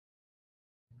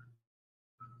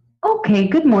Okay,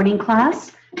 good morning,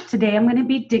 class. Today I'm going to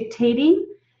be dictating,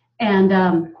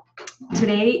 and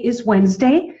today is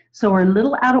Wednesday, so we're a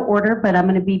little out of order, but I'm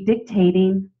going to be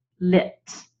dictating lit.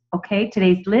 Okay,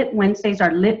 today's lit. Wednesdays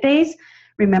are lit days.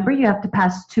 Remember, you have to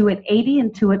pass 2 at 80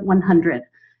 and 2 at 100.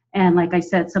 And like I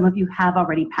said, some of you have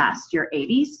already passed your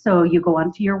 80s, so you go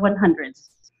on to your 100s.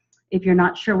 If you're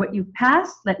not sure what you've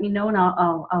passed, let me know and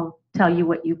I'll tell you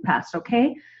what you've passed,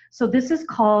 okay? So this is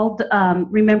called,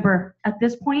 remember, at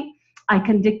this point, I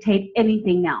can dictate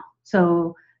anything now.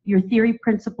 So your theory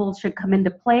principles should come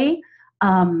into play.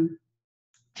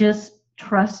 Just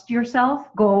trust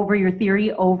yourself. Go over your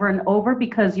theory over and over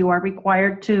because you are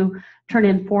required to turn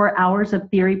in 4 hours of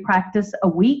theory practice a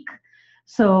week.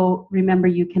 So remember,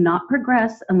 you cannot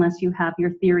progress unless you have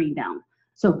your theory down.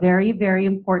 So very, very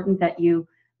important that you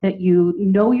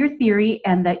know your theory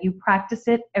and that you practice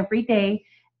it every day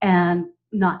and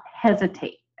not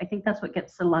hesitate. I think that's what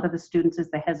gets a lot of the students is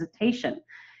the hesitation.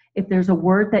 If there's a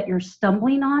word that you're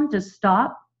stumbling on, just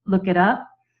stop, look it up.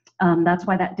 That's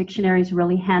why that dictionary is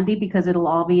really handy because it'll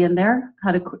all be in there,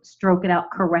 how to stroke it out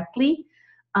correctly.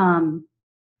 And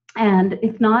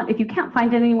if not, if you can't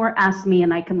find it anywhere, ask me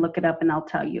and I can look it up and I'll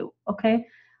tell you, okay?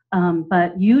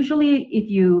 But usually if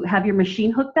you have your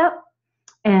machine hooked up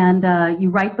and you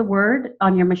write the word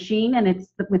on your machine and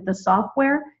it's with the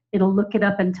software, it'll look it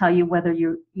up and tell you whether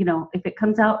if it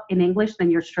comes out in English,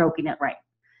 then you're stroking it right.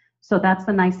 So that's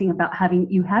the nice thing about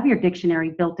you have your dictionary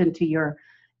built into your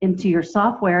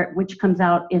software, which comes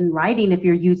out in writing if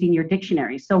you're using your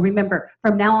dictionary. So remember,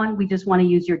 from now on, we just want to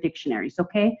use your dictionaries,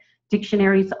 okay?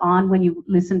 Dictionaries on when you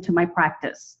listen to my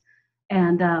practice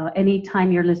and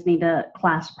anytime you're listening to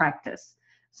class practice.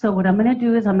 So what I'm going to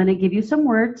do is I'm going to give you some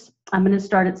words. I'm going to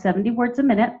start at 70 words a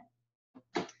minute.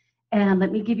 And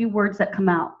let me give you words that come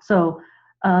out. So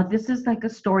this is like a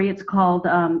story. It's called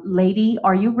Lady,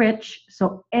 Are You Rich?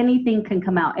 So anything can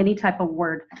come out, any type of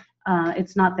word.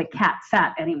 It's not the cat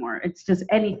sat anymore. It's just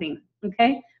anything,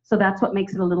 okay? So that's what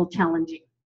makes it a little challenging.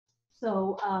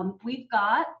 So we've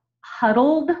got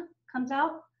huddled comes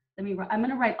out. I'm going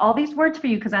to write all these words for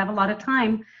you because I have a lot of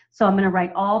time. So I'm going to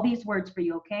write all these words for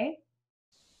you, okay?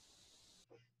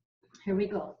 Here we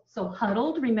go. So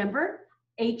huddled, remember,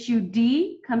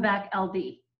 H-U-D, come back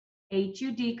L-D.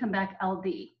 H-U-D, come back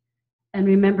L-D. And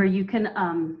remember, you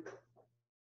can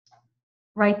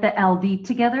write the L-D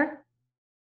together,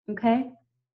 okay?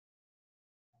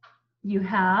 You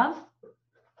have,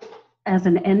 as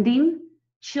an ending,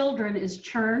 children is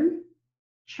churn,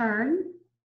 churn.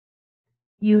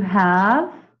 You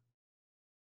have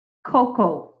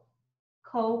cocoa,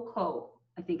 cocoa.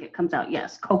 I think it comes out,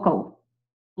 yes, cocoa.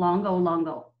 Longo,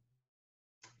 longo.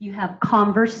 You have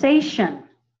conversation.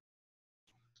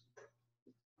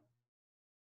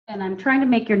 And I'm trying to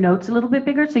make your notes a little bit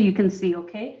bigger so you can see,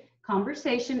 okay?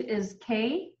 Conversation is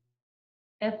K-F-R-G-S.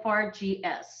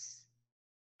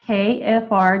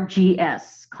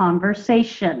 K-F-R-G-S,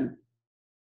 conversation.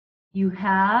 You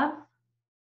have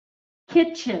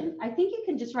kitchen. I think you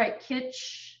can just write kitchen.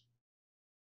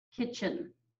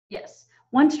 Yes.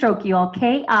 One stroke, you all.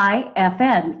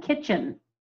 K-I-F-N, kitchen.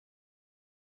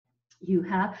 You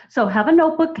have a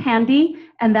notebook handy,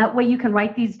 and that way you can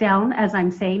write these down as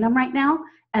I'm saying them right now,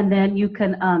 and then you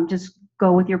can just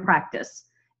go with your practice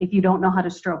if you don't know how to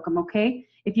stroke them, okay?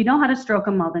 If you know how to stroke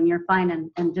them, well, then you're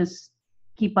fine, and just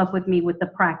keep up with me with the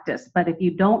practice. But if you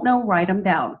don't know, write them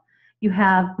down. You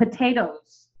have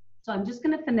potatoes. So I'm just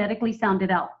going to phonetically sound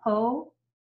it out. Po-tay-toe.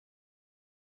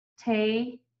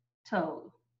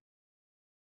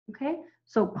 Okay?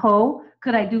 So po,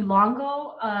 could I do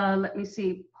longo? Let me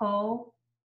see. Po-tay-toes.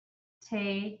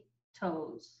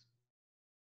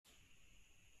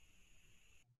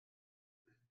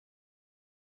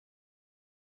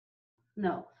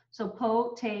 No. So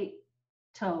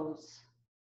po-tay-toes.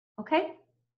 Okay?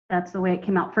 That's the way it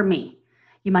came out for me.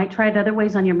 You might try it other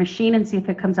ways on your machine and see if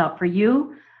it comes out for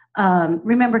you.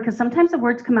 Remember, because sometimes the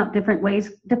words come out different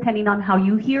ways depending on how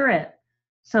you hear it.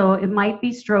 So it might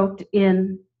be stroked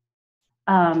in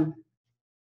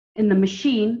the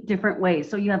machine different ways.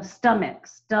 So you have stomach,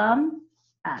 stomach,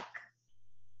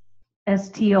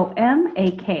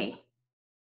 S-T-O-M-A-K.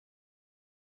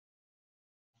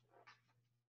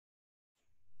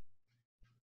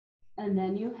 And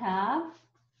then you have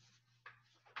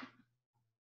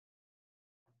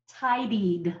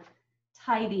tidied,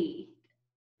 tidy.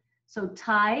 So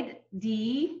tied,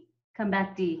 D, come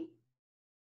back D.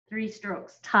 3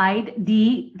 strokes. Tied,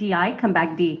 D, D-I, come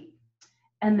back D.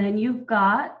 And then you've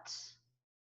got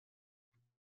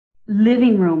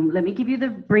living room. Let me give you the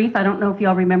brief. I don't know if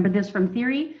y'all remember this from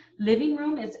theory. Living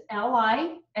room is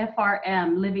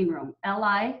L-I-F-R-M, living room.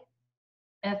 L-I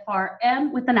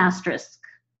FRM with an asterisk.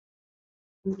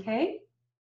 Okay?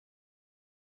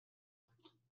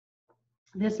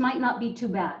 This might not be too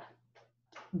bad.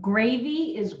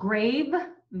 Gravy is grave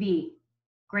V,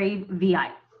 grave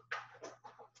VI.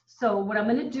 So what I'm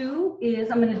going to do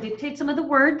is I'm going to dictate some of the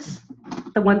words,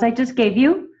 the ones I just gave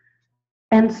you,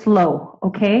 and slow,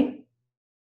 okay?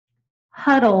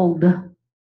 Huddled,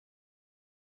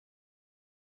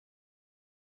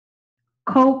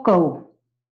 cocoa,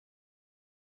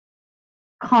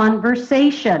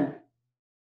 conversation,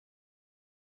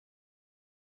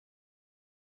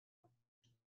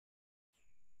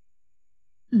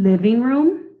 living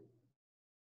room,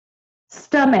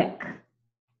 stomach,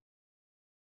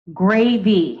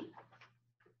 gravy,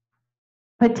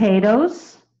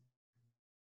 potatoes,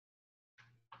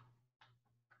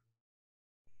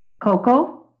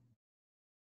 cocoa,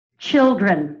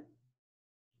 children,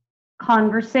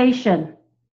 conversation,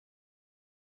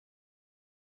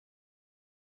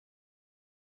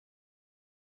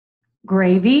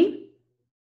 gravy,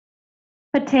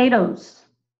 potatoes,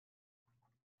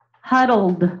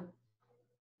 huddled,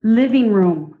 living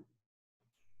room,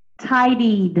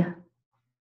 tidied,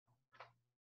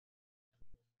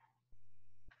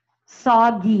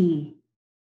 soggy,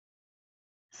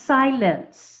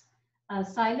 silence.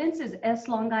 Silence is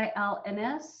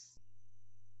S-long-I-L-N-S.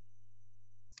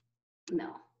 No.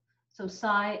 So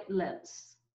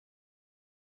silence.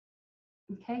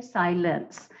 Okay,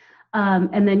 silence.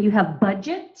 And then you have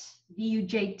budget,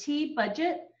 B-U-J-T,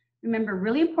 budget. Remember,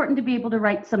 really important to be able to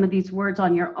write some of these words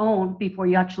on your own before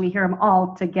you actually hear them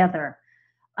all together.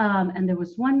 And there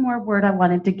was one more word I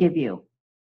wanted to give you.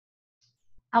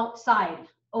 Outside,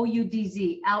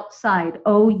 O-U-D-Z, outside,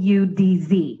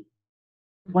 O-U-D-Z.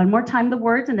 One more time the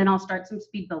words, and then I'll start some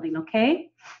speed building, okay?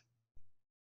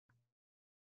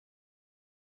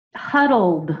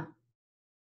 Huddled,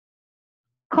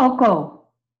 cocoa,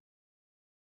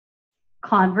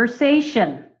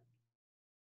 conversation,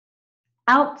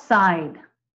 outside,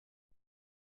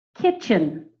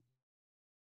 kitchen,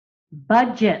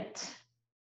 budget,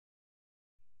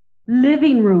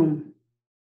 living room,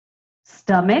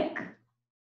 stomach,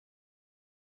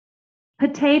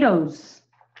 potatoes,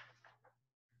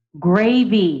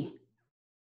 gravy,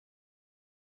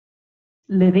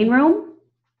 living room,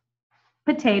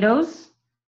 potatoes,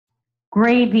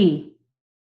 gravy,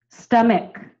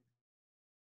 stomach,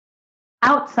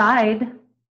 outside,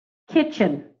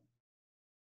 kitchen,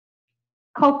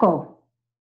 cocoa,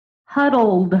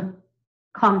 huddled,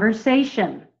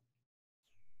 conversation.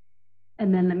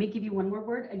 And then let me give you one more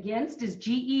word. Against is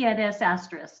G-E-N-S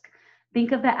asterisk.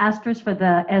 Think of the asterisk for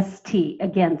the S-T,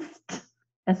 against.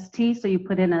 S-T, so you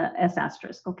put in a S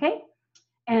asterisk, okay?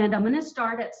 And I'm going to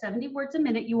start at 70 words a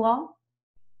minute, you all.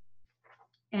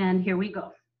 And here we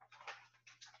go.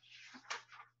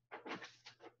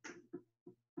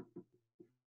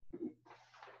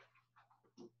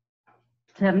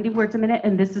 $70 words a minute,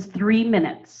 and this is 3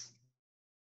 minutes.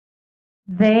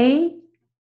 They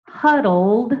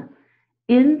huddled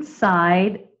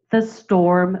inside the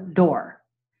storm door.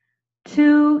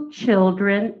 2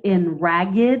 children in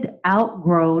ragged,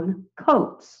 outgrown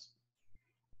coats.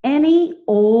 Any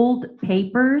old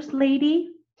papers,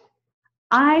 lady?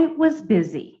 I was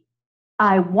busy.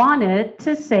 I wanted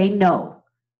to say no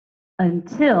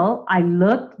until I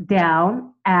looked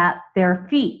down at their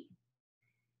feet.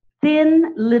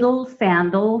 Thin little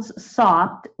sandals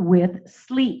soaked with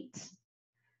sleet.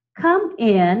 Come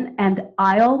in and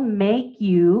I'll make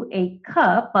you a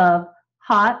cup of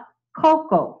hot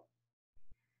cocoa.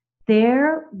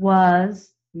 There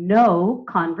was no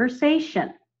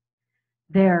conversation.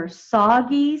 Their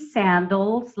soggy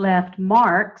sandals left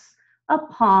marks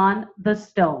upon the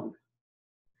stone.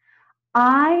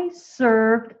 I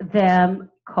served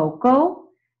them cocoa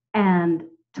and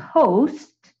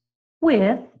toast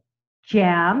with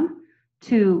jam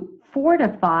to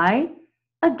fortify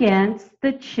against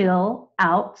the chill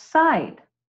outside.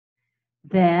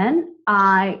 Then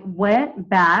I went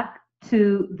back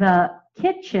to the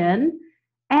kitchen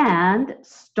and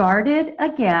started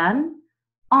again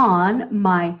on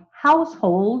my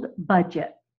household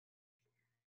budget.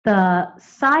 The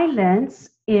silence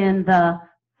in the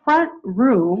front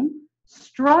room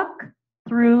struck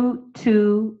through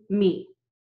to me.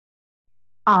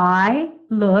 I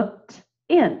looked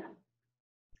in.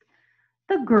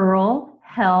 The girl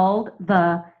held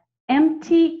the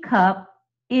empty cup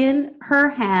in her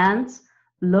hands,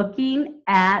 looking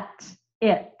at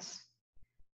it.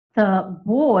 The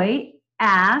boy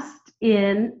asked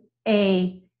in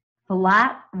a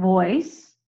flat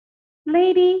voice,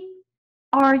 "Lady,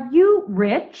 are you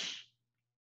rich?"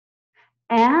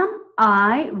 "Am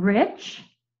I rich?"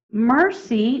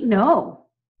 Mercy, no.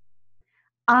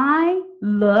 I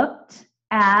looked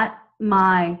at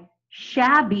my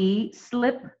shabby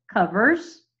slip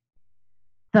covers.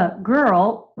 The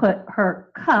girl put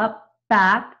her cup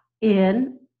back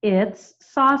in its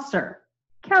saucer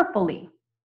carefully.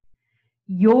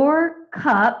 Your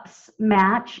cups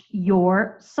match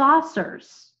your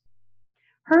saucers.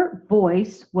 Her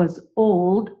voice was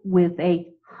old with a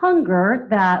hunger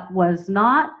that was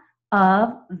not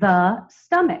of the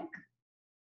stomach.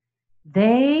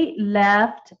 They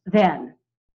left then,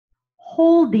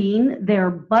 holding their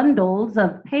bundles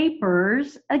of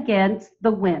papers against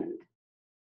the wind.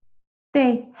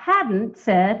 They hadn't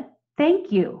said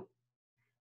thank you.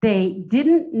 They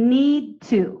didn't need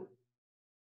to.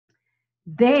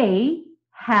 They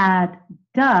had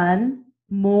done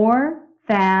more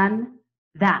than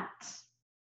that.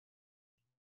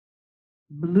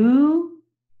 Blue,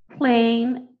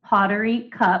 plain pottery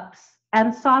cups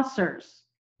and saucers,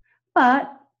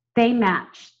 but they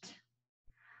matched.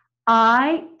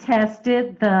 I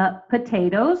tested the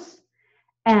potatoes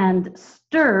and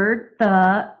stirred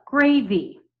the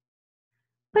gravy.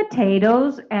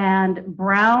 Potatoes and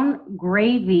brown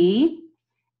gravy,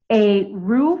 a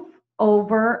roof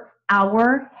over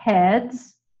our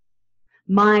heads,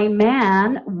 my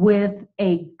man with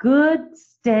a good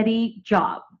steady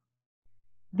job.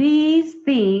 These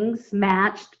things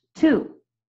matched too.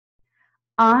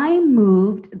 I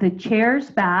moved the chairs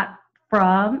back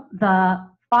from the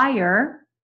fire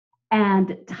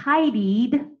and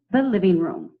tidied the living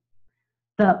room.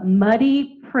 The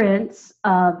muddy prints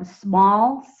of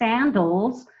small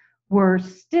sandals were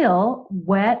still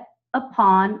wet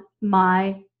upon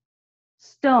my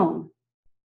stone.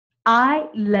 I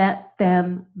let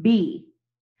them be.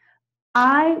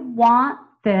 I want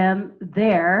them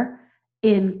there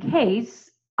in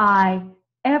case I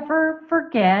ever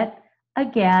forget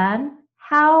again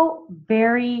how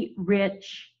very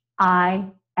rich I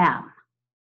am.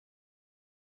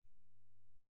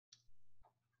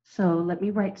 So let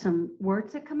me write some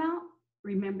words that come out.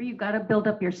 Remember, you've got to build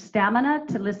up your stamina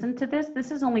to listen to this.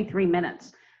 This is only 3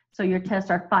 minutes. So your tests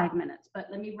are 5 minutes. But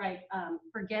let me write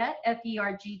forget,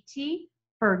 F-E-R-G-T,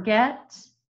 forget,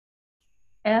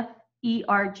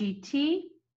 F-E-R-G-T.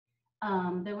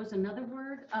 There was another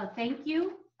word, thank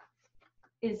you,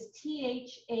 is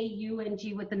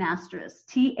T-H-A-U-N-G with an asterisk.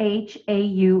 T-H-A-U-N-G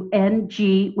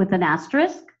with an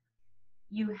asterisk.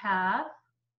 You have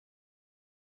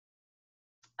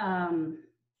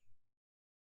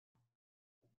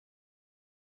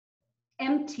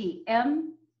empty,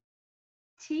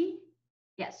 M-T.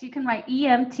 Yes, you can write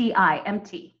E-M-T-I,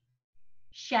 empty.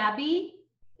 Shabby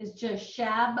is just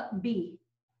shab-B,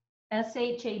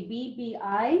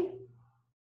 S-H-A-B-B-I.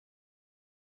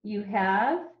 You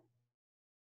have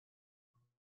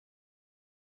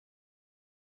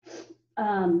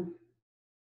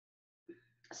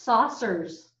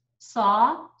saucers,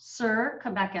 saucer,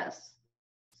 come back S,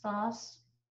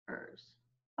 saucers.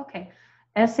 Okay,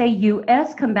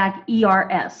 S-A-U-S, come back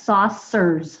E-R-S,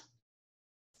 saucers.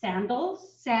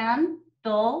 Sandals,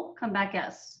 sandal, come back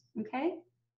S, okay?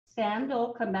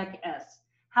 Sandal, come back S.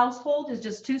 Household is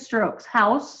just 2 strokes,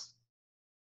 house,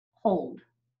 hold.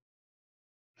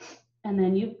 And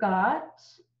then you've got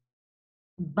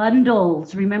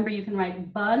bundles. Remember, you can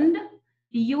write bund,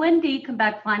 B-U-N-D, come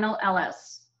back final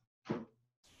L-S.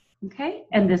 Okay,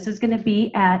 and this is going to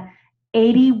be at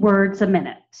 80 words a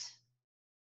minute.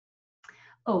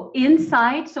 Oh,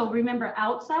 inside, so remember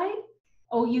outside,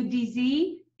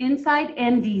 O-U-D-Z, inside,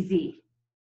 N-D-Z,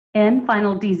 N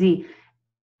final D-Z.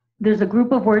 There's a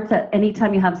group of words that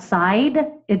anytime you have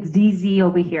side, it's D-Z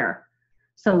over here.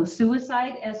 So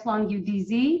suicide, S long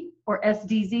U-D-Z, or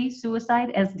S-D-Z,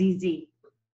 suicide, S-D-Z.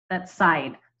 That's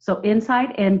side. So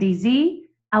inside, N-D-Z,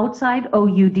 outside,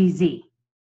 O-U-D-Z.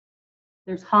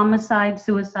 There's homicide,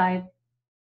 suicide.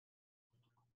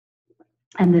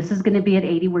 And this is going to be at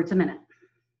 80 words a minute.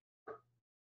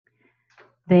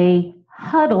 They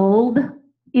huddled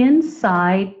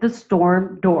inside the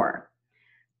storm door.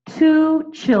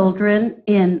 2 children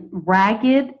in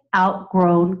ragged,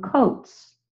 outgrown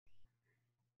coats.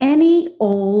 Any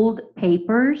old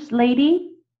papers,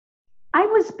 lady? I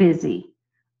was busy.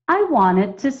 I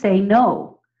wanted to say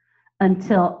no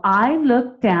until I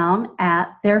looked down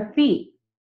at their feet.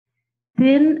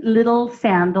 Thin little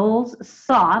sandals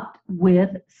sopped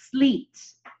with sleet.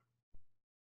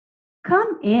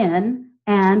 Come in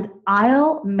and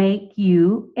I'll make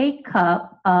you a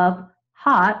cup of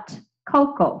hot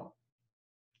cocoa.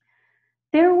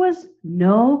 There was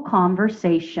no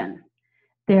conversation.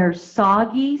 Their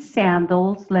soggy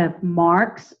sandals left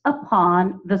marks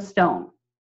upon the stone.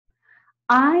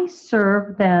 I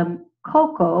serve them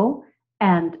cocoa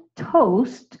and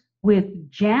toast with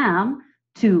jam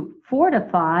to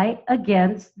fortify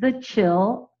against the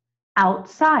chill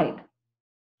outside.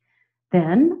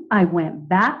 Then I went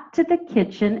back to the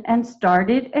kitchen and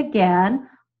started again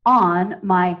on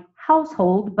my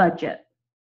household budget.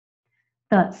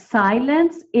 The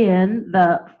silence in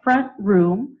the front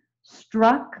room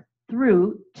struck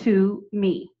through to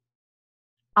me.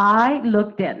 I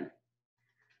looked in.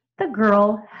 The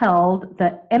girl held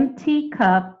the empty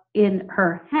cup in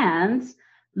her hands,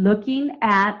 looking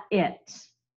at it.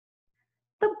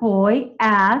 The boy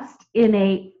asked in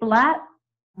a flat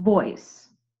voice,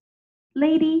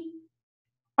 "Lady,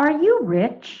 are you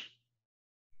rich?"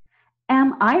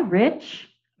 "Am I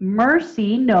rich?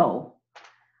 Mercy, no."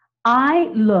 I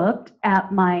looked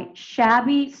at my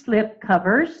shabby slip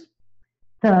covers.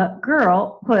 The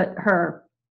girl put her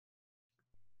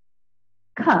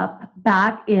cup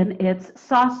back in its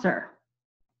saucer.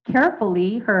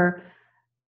 Carefully, her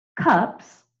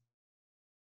cups,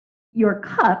 your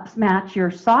cups match your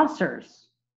saucers.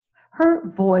 Her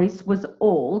voice was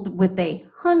old with a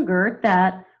hunger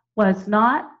that was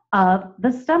not of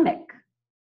the stomach.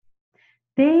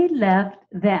 They left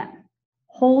then,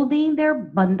 holding their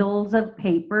bundles of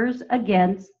papers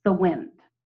against the wind.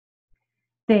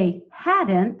 They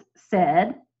hadn't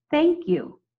said thank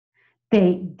you.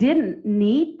 They didn't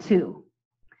need to.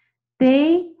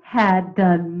 They had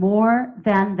done more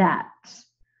than that.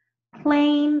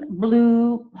 Plain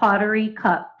blue pottery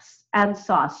cups and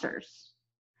saucers,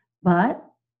 but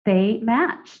they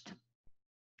matched.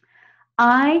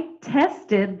 I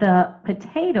tested the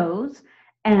potatoes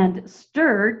and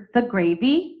stirred the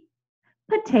gravy.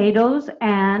 Potatoes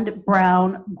and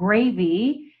brown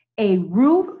gravy, a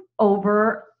roof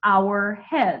over our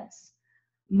heads.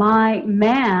 My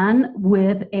man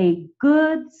with a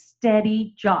good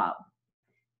steady job.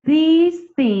 These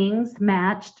things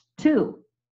matched too.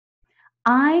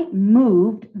 I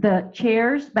moved the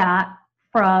chairs back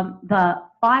from the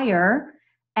fire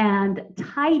and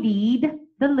tidied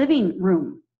the living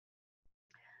room.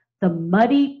 The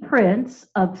muddy prints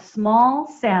of small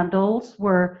sandals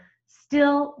were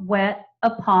still wet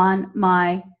upon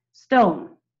my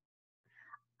stone.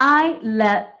 I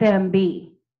let them be.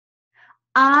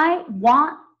 I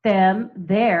want them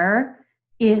there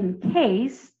in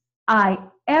case I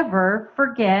ever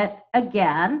forget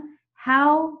again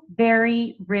how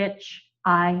very rich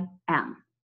I am.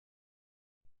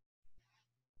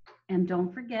 And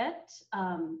don't forget,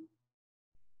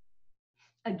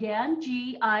 again,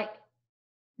 G-A-N,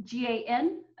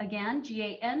 again,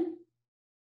 G-A-N.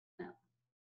 No.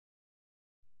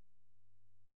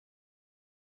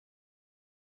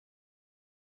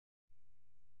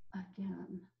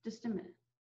 Again, just a minute.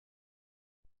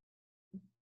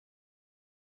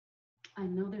 I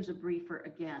know there's a briefer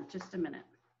again, just a minute.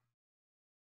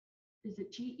 Is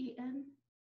it G-E-N?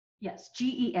 Yes,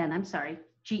 G-E-N, I'm sorry,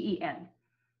 G-E-N.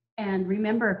 And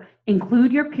remember,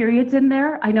 include your periods in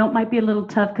there. I know it might be a little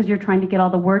tough because you're trying to get all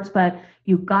the words, but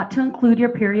you've got to include your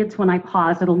periods when I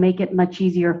pause. It'll make it much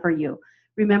easier for you.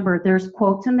 Remember, there's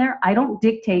quotes in there. I don't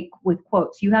dictate with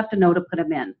quotes. You have to know to put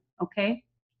them in, okay?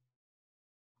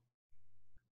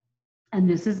 And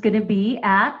this is going to be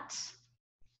at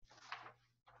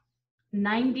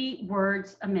 90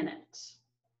 words a minute.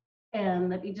 And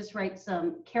let me just write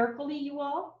some carefully, you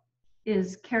all.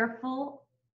 Is careful?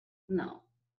 No.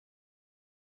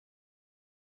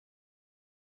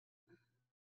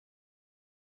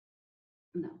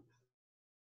 No.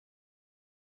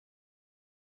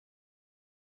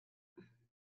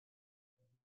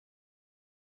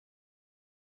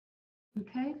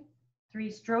 Okay,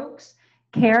 3 strokes.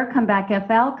 Care, come back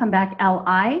FL, come back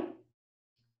LI.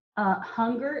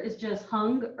 Hunger is just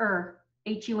hung-er,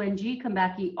 H-U-N-G, come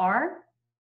back E-R.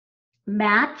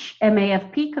 Match,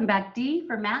 M-A-F-P, come back D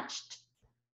for matched.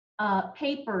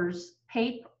 Papers,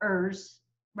 papers,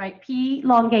 right? P,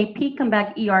 long A, P, come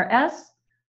back E-R-S.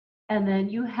 And then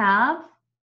you have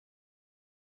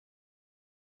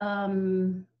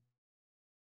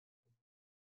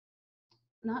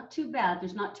not too bad.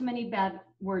 There's not too many bad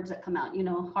words that come out, you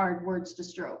know, hard words to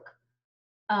stroke.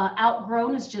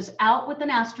 Outgrown is just out with an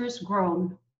asterisk,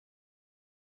 grown.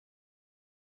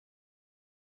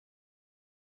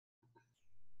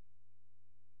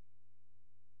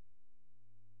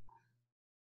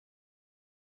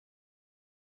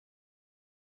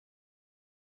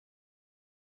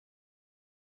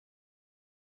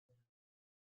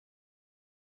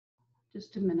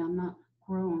 Just a minute, I'm not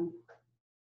grown.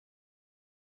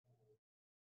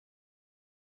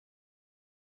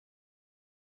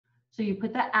 So you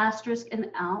put the asterisk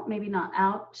in out, maybe not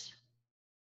out.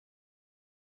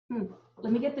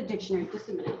 Let me get the dictionary, just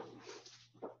a minute.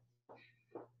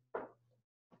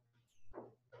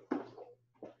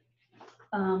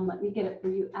 Let me get it for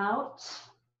you out.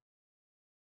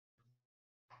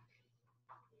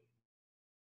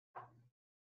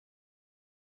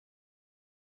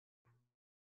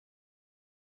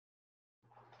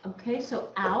 Okay, so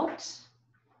out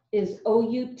is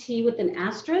O-U-T with an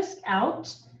asterisk,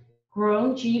 out.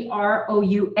 Grown,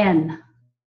 G-R-O-U-N.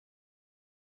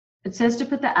 It says to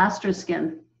put the asterisk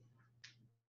in.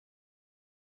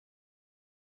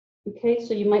 Okay,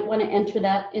 so you might want to enter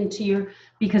that into your,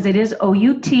 because it is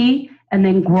O-U-T and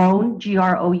then grown,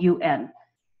 G-R-O-U-N.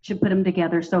 Should put them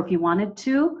together. So if you wanted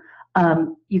to,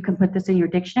 you can put this in your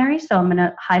dictionary. So I'm going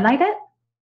to highlight it,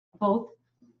 both.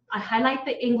 I highlight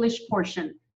the English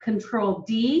portion. Control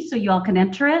D so y'all can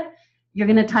enter it. You're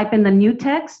going to type in the new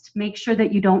text. Make sure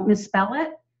that you don't misspell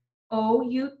it.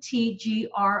 O-U-T-G-R-O-W-N.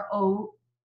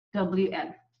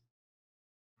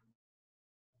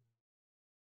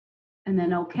 And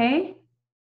then okay.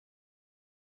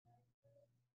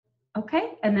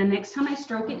 Okay, and then next time I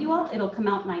stroke it, you all, it'll come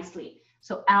out nicely.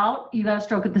 So out, you gotta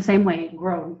stroke it the same way,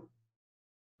 grown.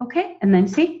 Okay, and then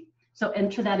see? So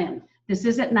enter that in. This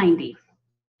is at 90.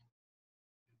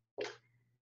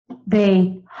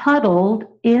 They huddled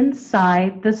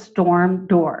inside the storm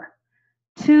door.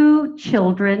 2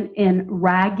 children in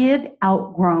ragged,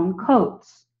 outgrown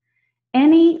coats.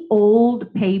 Any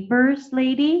old papers,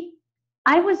 lady?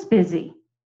 I was busy.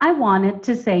 I wanted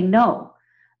to say no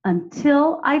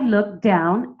until I looked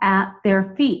down at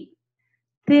their feet.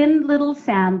 Thin little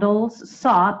sandals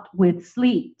sopped with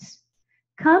sleet.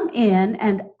 Come in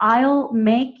and I'll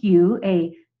make you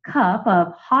a cup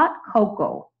of hot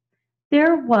cocoa.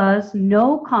 There was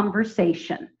no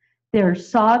conversation. Their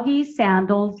soggy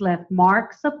sandals left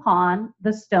marks upon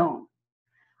the stone.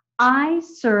 I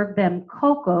served them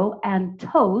cocoa and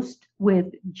toast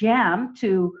with jam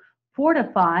to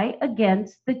fortify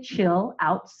against the chill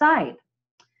outside.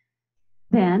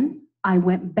 Then I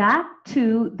went back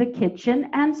to the kitchen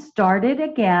and started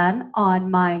again on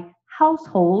my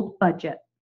household budget.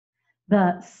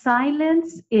 The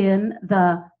silence in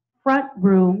the front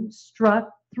room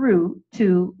struck through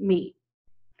to me.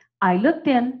 I looked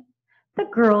in. The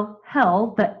girl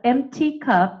held the empty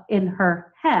cup in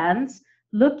her hands,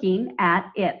 looking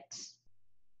at it.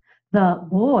 The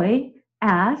boy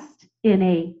asked in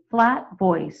a flat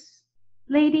voice,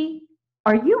 "Lady,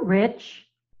 are you rich?"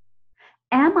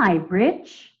 "Am I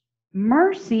rich?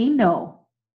 Mercy, no."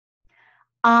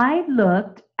 I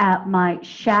looked at my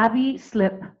shabby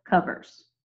slip covers.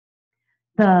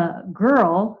 The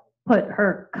girl put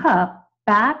her cup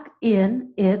back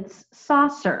in its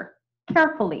saucer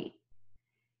carefully.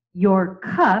 "Your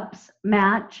cups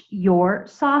match your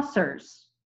saucers."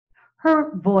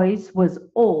 Her voice was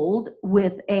old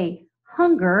with a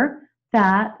hunger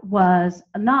that was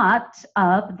not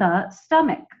of the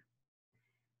stomach.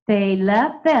 They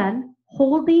left then,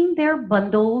 holding their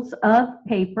bundles of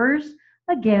papers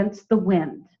against the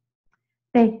wind.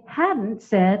 They hadn't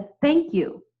said thank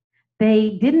you.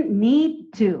 They didn't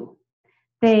need to.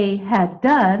 They had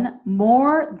done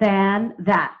more than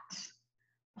that.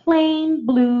 Plain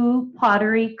blue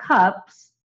pottery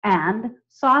cups and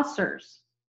saucers.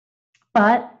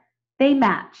 But they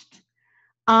matched.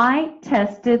 I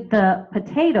tested the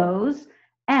potatoes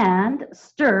and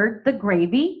stirred the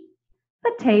gravy.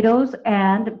 Potatoes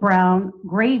and brown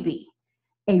gravy.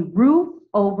 A roof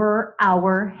over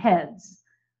our heads.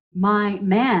 My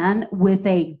man with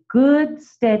a good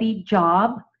steady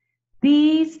job.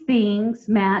 These things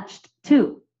matched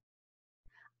too.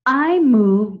 I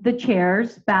moved the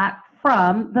chairs back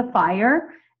from the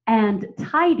fire and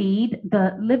tidied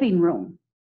the living room.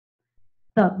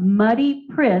 The muddy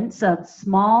prints of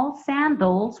small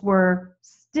sandals were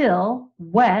still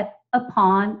wet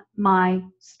upon my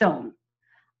stone.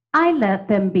 I let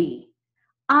them be.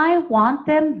 I want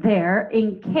them there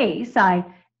in case I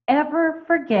ever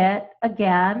forget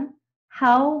again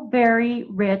how very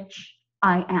rich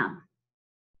I am.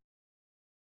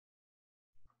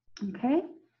 Okay,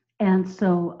 and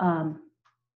so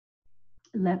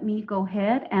let me go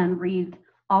ahead and read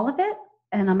all of it,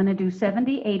 and I'm going to do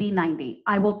 70, 80, 90.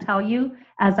 I will tell you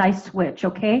as I switch,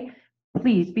 okay?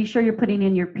 Please be sure you're putting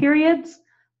in your periods.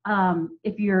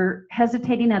 If you're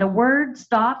hesitating at a word,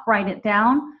 stop, write it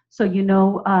down so you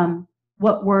know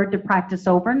what word to practice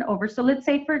over and over. So let's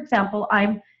say, for example,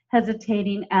 I'm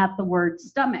hesitating at the word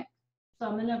stomach. So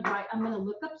I'm going to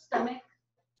look up stomach,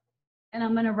 and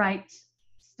I'm going to write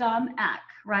stomach,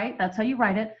 right? That's how you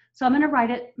write it. So I'm going to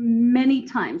write it many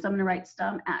times. I'm going to write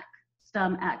stomach.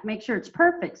 Make sure it's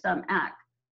perfect, stomach.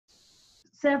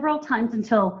 several times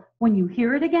until when you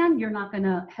hear it again, you're not going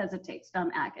to hesitate,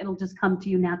 stomach. It'll just come to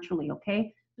you naturally,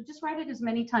 okay? So just write it as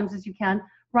many times as you can.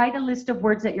 Write a list of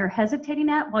words that you're hesitating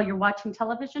at while you're watching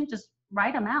television. Just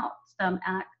write them out.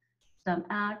 Stomach,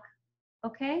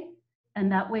 okay?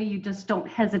 And that way you just don't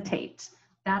hesitate.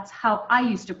 That's how I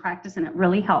used to practice, and it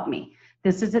really helped me.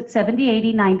 This is at 70,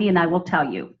 80, 90, and I will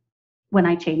tell you when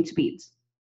I change speeds.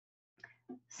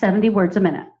 70 words a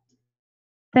minute.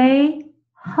 They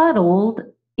huddled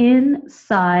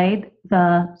inside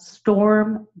the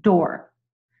storm door.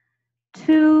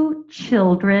 2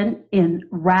 children in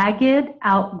ragged,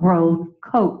 outgrown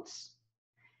coats.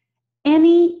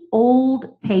 Any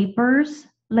old papers,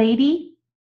 lady?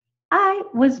 I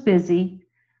was busy.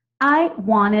 I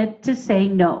wanted to say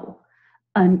no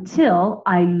until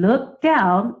I looked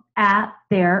down at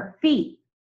their feet.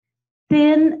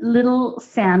 Thin little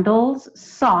sandals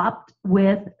sopped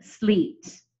with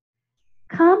sleet.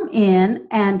 Come in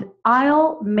and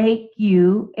I'll make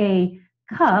you a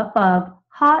cup of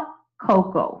hot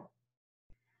cocoa.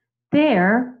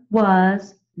 There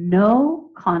was no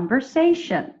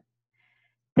conversation.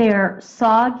 Their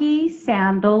soggy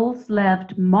sandals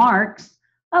left marks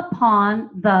upon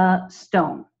the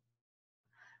stone.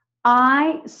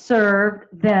 I served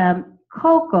them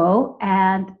cocoa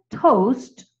and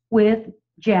toast with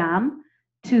jam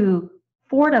to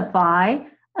fortify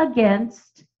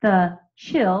against the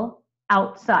chill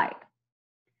outside.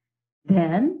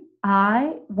 Then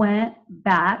I went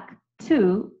back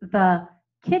to the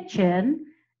kitchen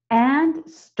and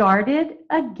started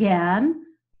again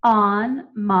on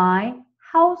my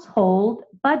household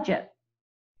budget.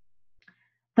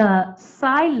 The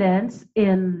silence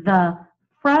in the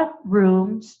front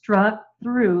room struck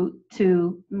through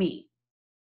to me.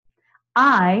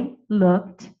 I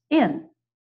looked in.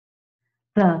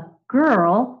 The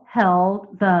girl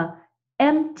held the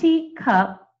empty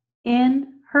cup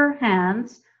in her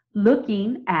hands,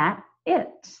 looking at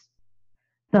it.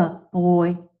 The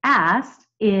boy asked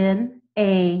in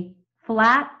a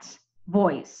flat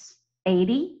voice,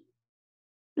 80?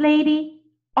 Lady,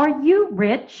 are you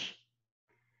rich?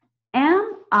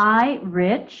 Am I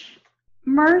rich?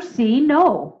 Mercy,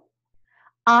 no.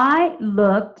 I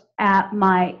looked at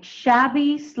my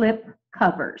shabby slip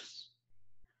covers.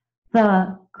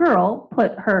 The girl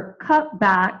put her cup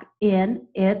back in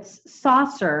its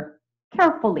saucer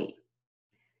carefully.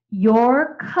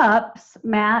 Your cups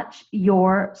match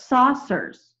your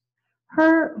saucers.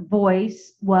 Her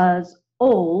voice was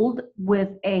old with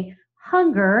a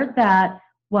hunger that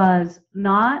was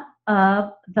not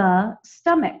of the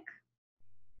stomach.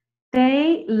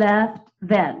 They left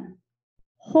then,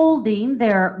 holding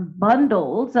their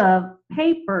bundles of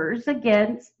papers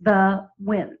against the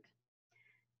wind.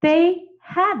 They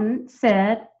hadn't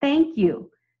said thank you.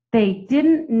 They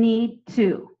didn't need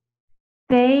to.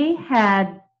 They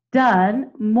had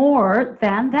done more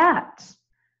than that.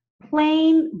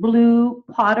 Plain blue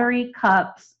pottery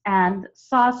cups and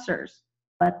saucers,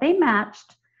 but they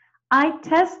matched. I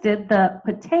tested the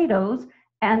potatoes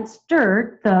and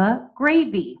stirred the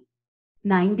gravy.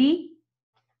 90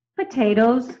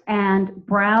 potatoes and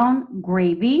brown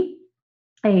gravy,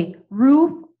 a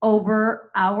roof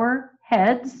over our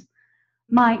heads,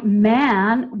 my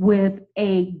man with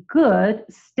a good,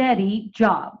 steady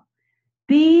job.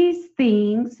 These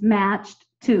things matched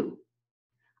too.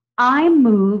 I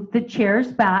moved the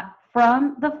chairs back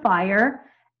from the fire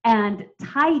and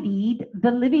tidied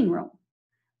the living room.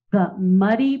 The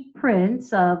muddy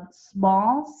prints of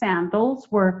small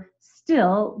sandals were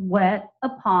still wet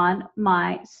upon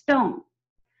my stone.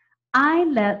 I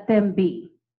let them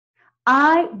be.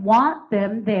 I want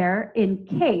them there in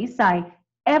case I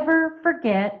ever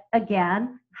forget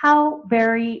again how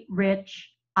very rich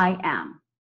I am.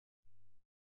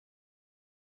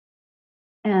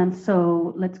 And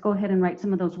so let's go ahead and write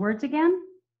some of those words again.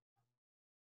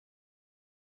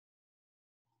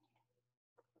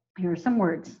 Here are some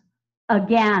words.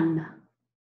 Again,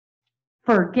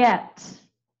 forget,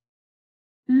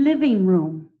 living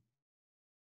room,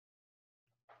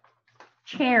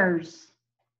 chairs,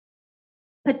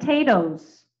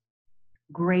 potatoes,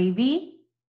 gravy,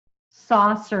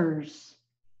 saucers,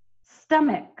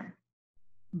 stomach,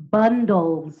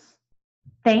 bundles,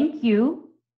 thank you,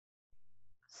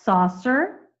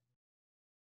 saucer,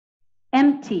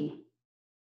 empty,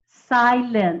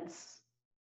 silence,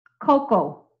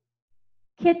 cocoa,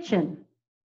 kitchen,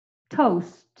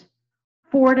 toast,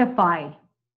 fortify,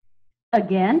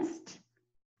 against,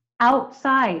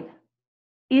 outside,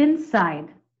 inside,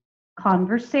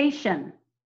 conversation,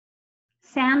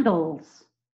 sandals,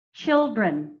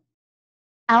 children,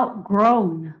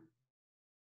 outgrown,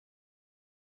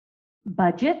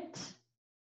 budget,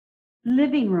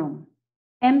 living room,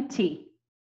 empty,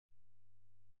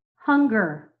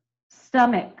 hunger,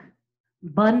 stomach,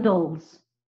 bundles,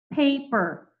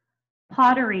 paper,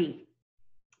 pottery,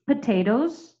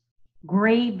 potatoes,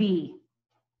 gravy,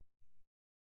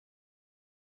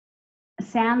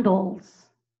 sandals,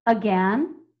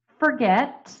 again,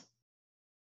 forget.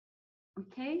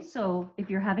 Okay, so if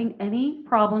you're having any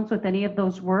problems with any of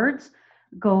those words,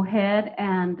 go ahead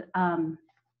and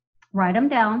write them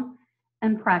down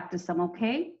and practice them,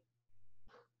 okay?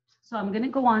 So I'm going to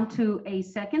go on to a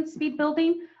second speed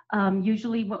building.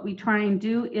 Usually what we try and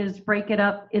do is break it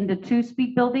up into 2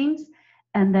 speed buildings.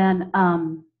 And then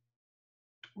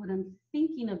what I'm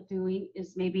thinking of doing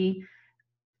is maybe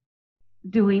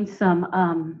doing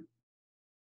some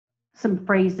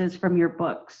phrases from your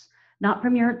books. Not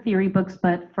from your theory books,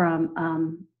 but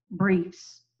from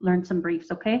briefs. Learn some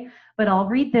briefs, okay? But I'll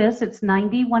read this. It's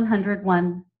 90, 100,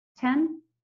 110.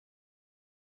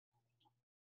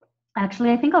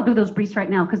 Actually, I think I'll do those briefs right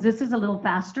now because this is a little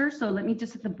faster. So let me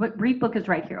just, the brief book is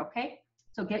right here, okay?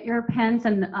 So get your pens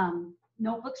and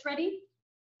notebooks ready.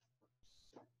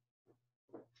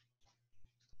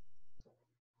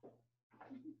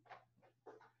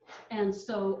 And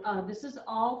so this is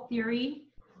all theory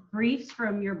briefs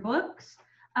from your books.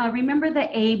 Remember the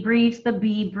A briefs, the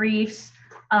B briefs,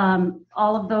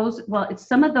 all of those. Well, it's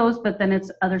some of those, but then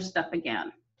it's other stuff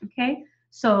again, okay?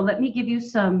 So let me give you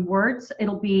some words.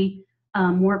 It'll be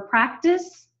more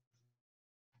practice.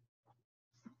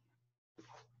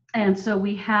 And so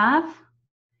we have,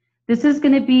 this is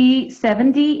going to be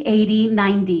 70, 80,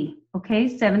 90, okay?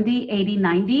 70, 80,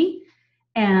 90.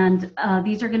 And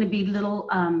these are going to be little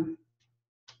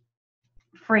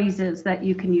phrases that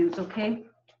you can use, okay?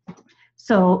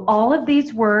 So all of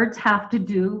these words have to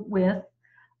do with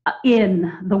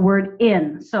in, the word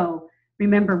in. So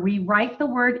remember, we write the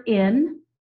word in,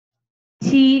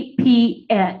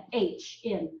 T-P-H,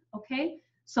 in, okay?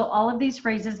 So all of these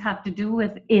phrases have to do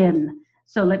with in.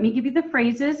 So let me give you the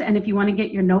phrases, and if you want to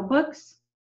get your notebooks,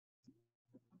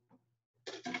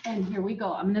 and here we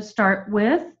go. I'm going to start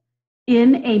with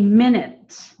in a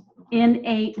minute. In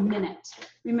a minute.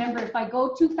 Remember, if I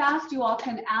go too fast, you all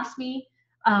can ask me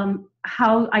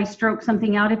how I stroke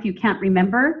something out if you can't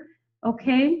remember,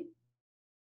 okay?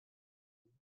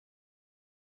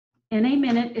 In a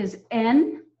minute is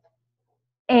N-A-M-T.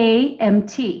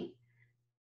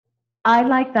 I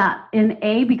like that, in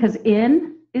A, because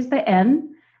in is the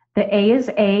N, the A is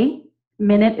A,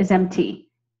 minute is M-T.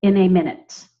 In a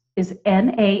minute is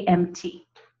N-A-M-T,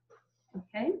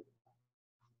 okay?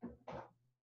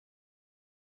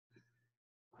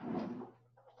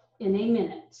 In a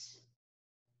minute.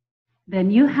 Then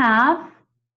you have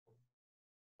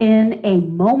in a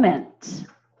moment.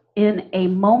 In a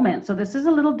moment. So this is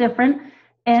a little different.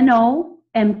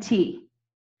 N-O-M-T.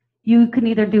 You can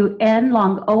either do N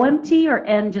long O-M-T or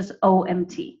N just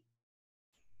O-M-T.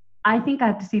 I think I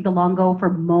have to see the long O for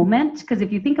moment, because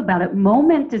if you think about it,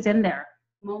 moment is in there.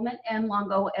 Moment, N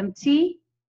long O-M-T.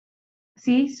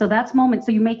 See, so that's moment.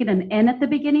 So you make it an N at the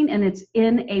beginning and it's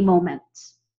in a moment.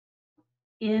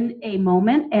 In a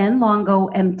moment, N long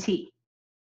O-M-T.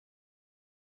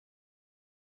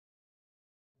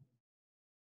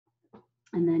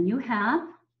 And then you have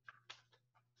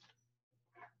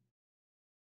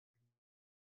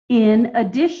in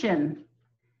addition.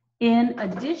 In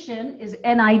addition is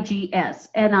N-I-G-S,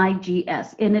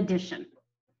 N-I-G-S, in addition.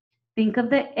 Think of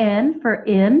the N for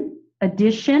in,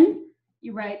 addition.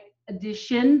 You write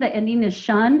addition, the ending is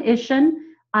shun,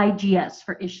 ishan, I-G-S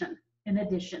for ishan, in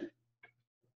addition.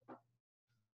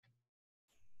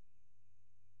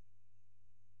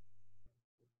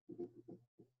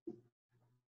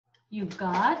 You've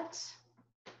got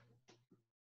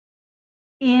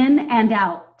in and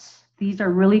out. These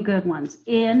are really good ones,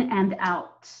 in and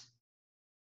out.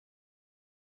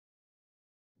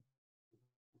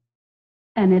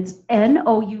 And it's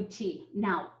N-O-U-T,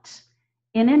 nout.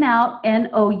 In and out,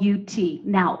 N-O-U-T,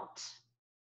 nout.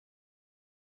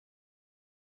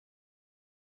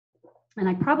 And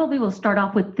I probably will start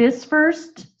off with this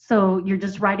first. So you're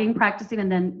just writing, practicing,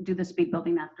 and then do the speed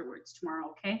building afterwards tomorrow,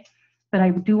 okay? But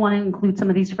I do want to include some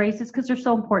of these phrases because they're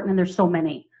so important and there's so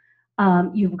many.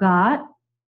 You've got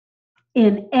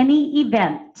in any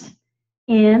event.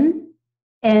 In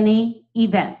any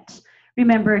event.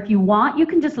 Remember, if you want, you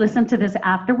can just listen to this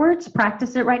afterwards,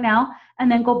 practice it right now, and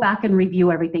then go back and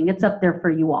review everything. It's up there for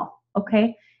you all,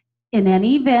 okay? In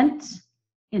any event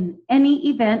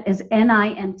is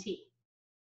N-I-N-T.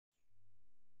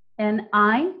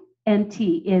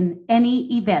 N-I-N-T, in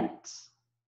any event.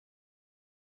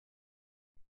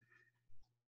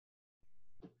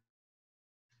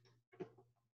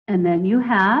 And then you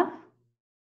have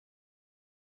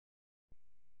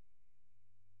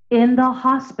in the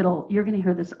hospital. You're going to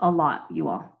hear this a lot, you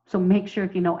all. So make sure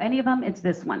if you know any of them, it's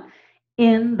this one.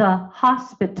 In the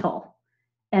hospital.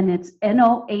 And it's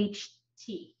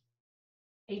N-O-H-T.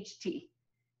 H-T.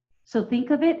 So think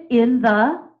of it, in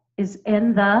the is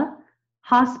in the,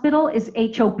 hospital is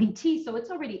H-O-P-T, so it's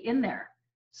already in there.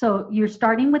 So you're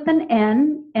starting with an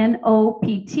N,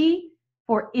 N-O-P-T,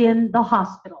 for in the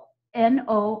hospital.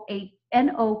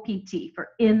 N-O-P-T, for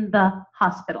in the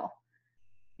hospital.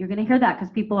 You're going to hear that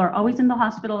because people are always in the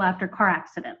hospital after car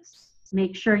accidents.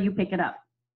 Make sure you pick it up.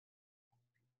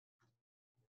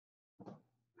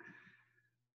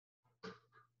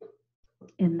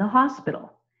 In the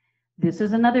hospital. This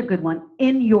is another good one.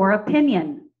 In your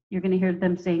opinion. You're going to hear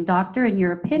them saying, doctor, in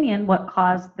your opinion, what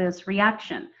caused this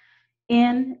reaction?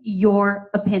 In your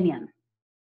opinion.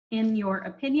 In your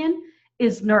opinion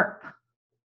is NERP.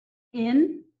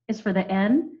 In is for the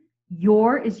N.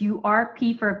 Your is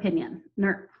U-R-P for opinion.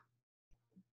 NERP.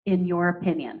 In your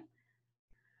opinion.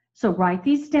 So write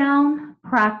these down,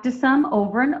 practice them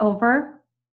over and over.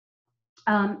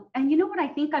 And you know what I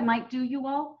think I might do, you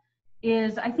all,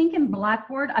 is I think in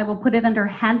Blackboard, I will put it under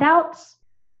handouts,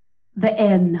 the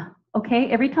N, okay?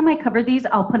 Every time I cover these,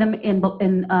 I'll put them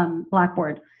in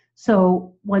Blackboard.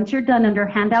 So once you're done under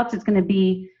handouts, it's gonna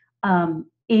be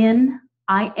in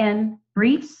IN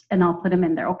briefs, and I'll put them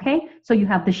in there, okay? So you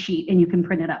have the sheet and you can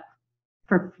print it up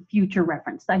for future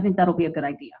reference. I think that'll be a good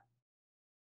idea.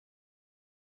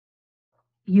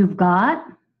 You've got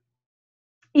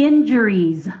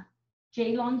injuries.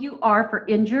 J long U-R for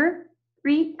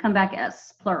injury, come back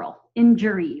S, plural.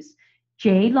 Injuries.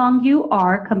 J long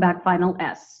U-R, come back final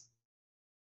S.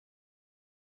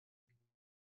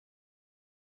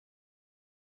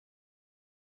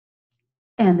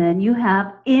 And then you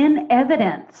have in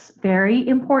evidence, very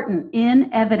important,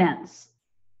 in evidence.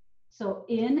 So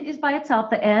in is by itself,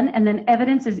 the N, and then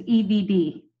evidence is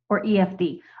EVD or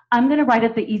EFD. I'm going to write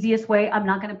it the easiest way. I'm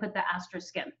not going to put the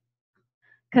asterisk in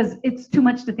because it's too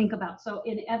much to think about. So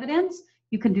in evidence,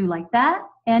 you can do like that,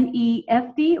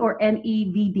 N-E-F-D or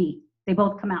N-E-V-D. They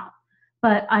both come out.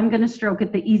 But I'm going to stroke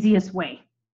it the easiest way.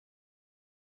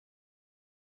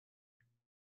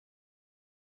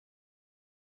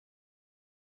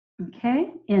 Okay,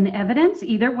 in evidence,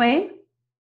 either way.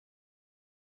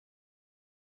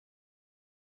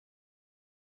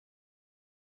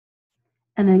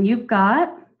 And then you've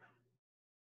got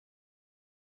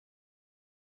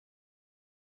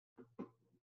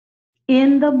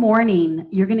in the morning.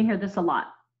 You're going to hear this a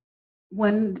lot.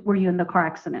 When were you in the car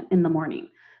accident? In the morning.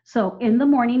 So in the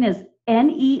morning is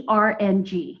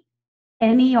N-E-R-N-G.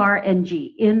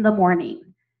 N-E-R-N-G, in the morning.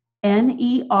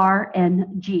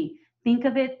 N-E-R-N-G. Think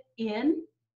of it, in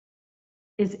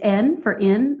is N for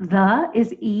in, the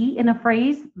is E in a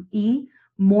phrase, E.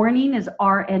 Morning is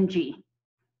R-N-G.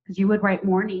 Because you would write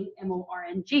morning,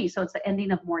 M-O-R-N-G, so it's the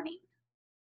ending of morning.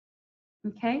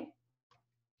 Okay?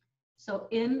 So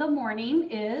in the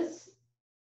morning is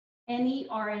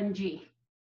N-E-R-N-G.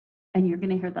 And you're going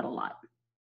to hear that a lot.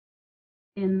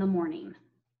 In the morning.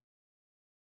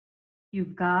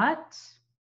 You've got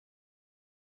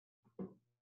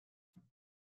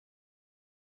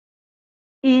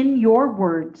in your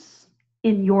words.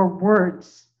 In your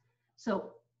words.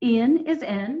 So in is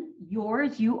N, your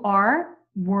is U-R,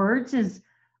 words is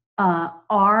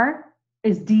R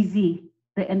is DZ,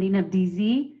 the ending of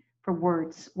DZ for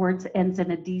words. Words ends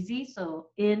in a DZ, so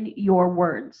in your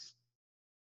words.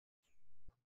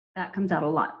 That comes out a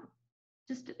lot,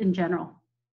 just in general.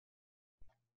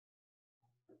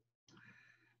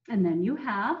 And then you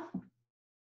have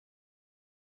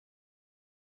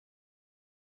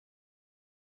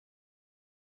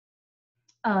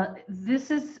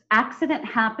this is accident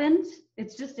happened.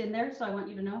 It's just in there, so I want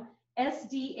you to know.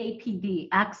 S-D-A-P-D,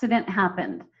 accident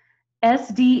happened.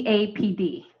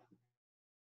 S-D-A-P-D.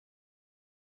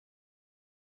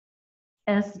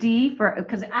 S-D for,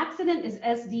 because accident is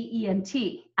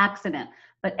S-D-E-N-T, accident.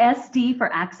 But S-D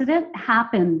for accident,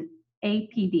 happened,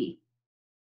 A-P-D.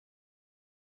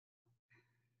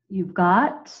 You've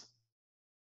got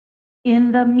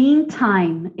in the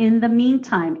meantime,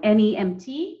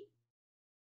 N-E-M-T.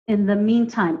 In the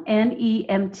meantime,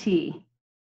 N-E-M-T.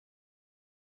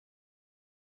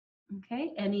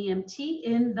 Okay, N-E-M-T,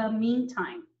 in the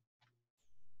meantime.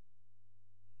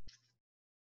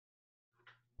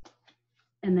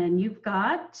 And then you've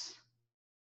got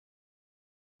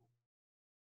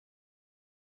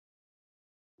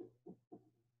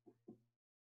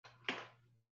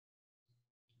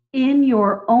in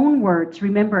your own words.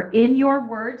 Remember, in your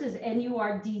words is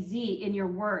N-U-R-D-Z, in your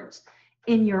words.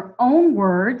 In your own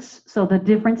words, so the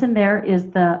difference in there is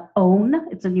the own,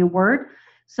 it's a new word.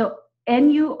 So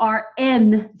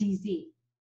NURNDZ.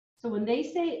 So when they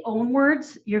say own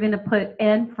words, you're going to put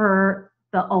N for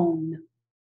the own.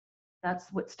 That's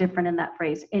what's different in that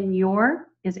phrase. In your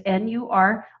is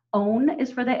NUR, own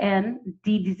is for the N,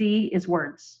 DZ is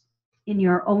words. In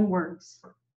your own words.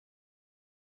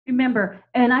 Remember,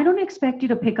 and I don't expect you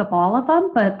to pick up all of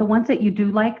them, but the ones that you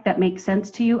do like that make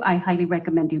sense to you, I highly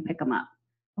recommend you pick them up.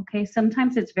 Okay,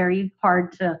 sometimes it's very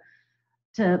hard to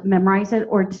memorize it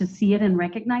or to see it and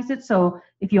recognize it. So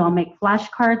if you all make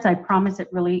flashcards, I promise it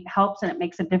really helps and it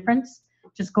makes a difference.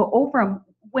 Just go over them.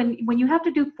 When you have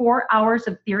to do 4 hours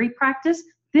of theory practice,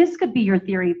 this could be your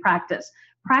theory practice.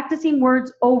 Practicing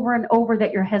words over and over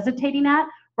that you're hesitating at,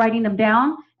 writing them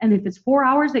down. And if it's 4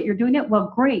 hours that you're doing it,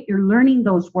 well, great, you're learning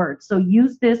those words. So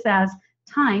use this as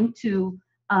time to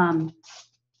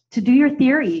do your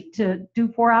theory, to do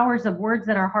 4 hours of words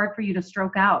that are hard for you to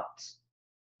stroke out.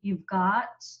 You've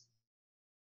got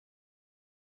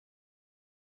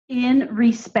in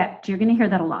respect. You're going to hear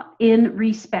that a lot. In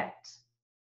respect.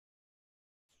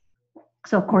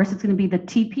 So, of course, it's going to be the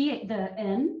TP, the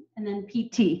N, and then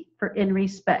PT for in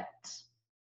respect.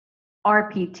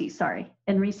 RPT, sorry,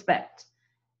 in respect.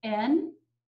 N,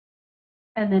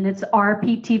 and then it's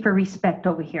RPT for respect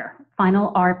over here.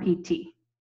 Final RPT.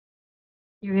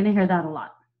 You're going to hear that a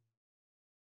lot.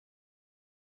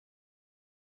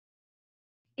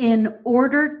 In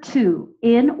order to,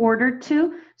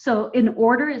 so in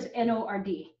order is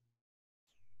N-O-R-D.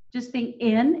 Just think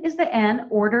in is the N,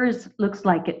 order is looks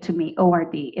like it to me,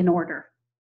 O-R-D, in order.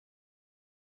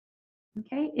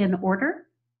 Okay, in order.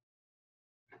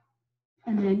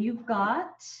 And then you've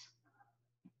got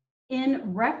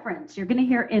in reference. You're going to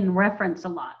hear in reference a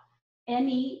lot.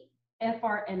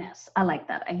 N-E-F-R-N-S. I like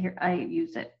that. I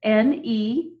use it.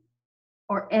 N-E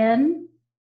or N,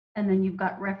 and then you've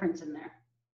got reference in there.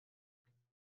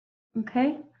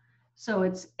 Okay, so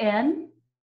it's N,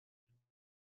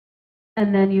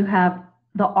 and then you have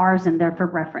the R's in there for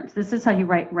reference. This is how you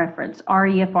write reference,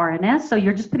 R-E-F-R-N-S. So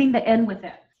you're just putting the N with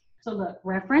it. So look,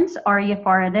 reference,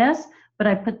 R-E-F-R-N-S, but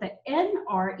I put the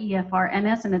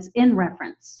N-R-E-F-R-N-S, and it's in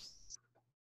reference.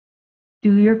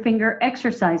 Do your finger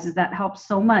exercises. That helps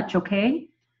so much, okay?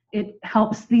 It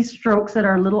helps these strokes that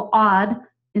are a little odd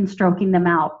in stroking them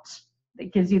out.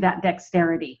 It gives you that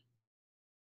dexterity.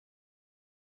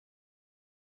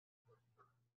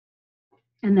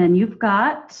 And then you've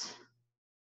got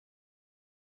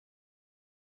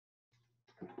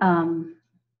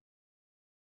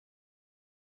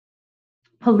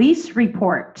police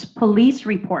report,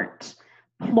 plort.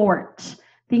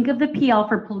 Think of the PL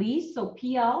for police, so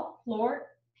PL, plort,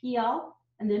 PL,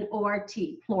 and then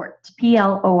O-R-T, plort,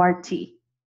 P-L-O-R-T.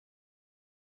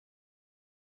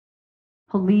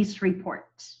 Police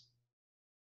report.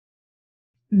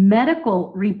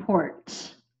 Medical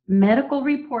report. Medical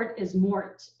report is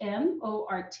MORT,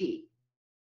 M-O-R-T.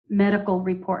 Medical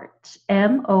report,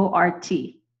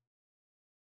 M-O-R-T.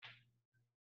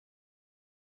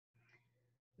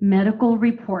 Medical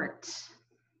report.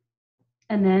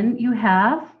 And then you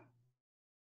have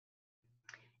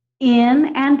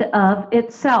in and of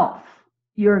itself.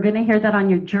 You're going to hear that on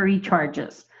your jury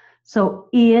charges. So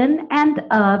in and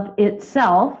of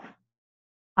itself,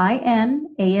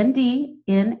 I-N-A-N-D,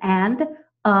 in and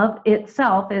of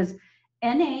itself is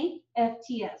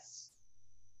N-A-F-T-S.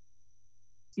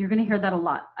 You're going to hear that a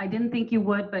lot. I didn't think you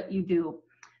would, but you do.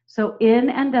 So in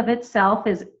and of itself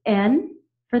is N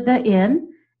for the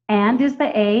in, and is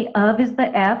the A, of is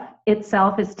the F,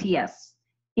 itself is T-S.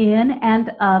 In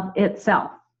and of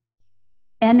itself.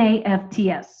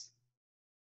 N-A-F-T-S.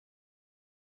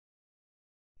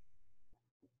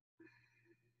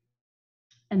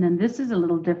 And then this is a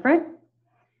little different.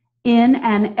 In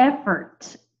an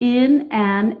effort. In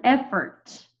an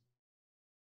effort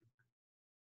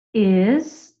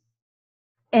is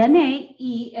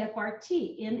N-A-E-F-R-T.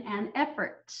 In an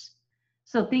effort.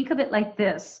 So think of it like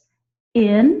this.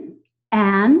 In,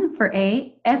 an for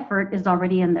A, effort is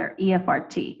already in there,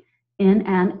 E-F-R-T. In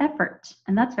an effort.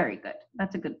 And that's very good.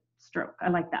 That's a good stroke. I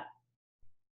like that.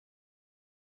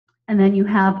 And then you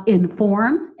have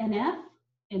inform, N-F.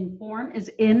 Inform is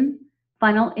in,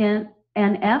 final in,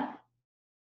 N-F.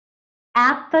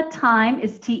 At the time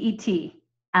is T-E-T,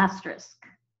 asterisk.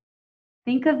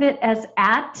 Think of it as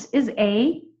at is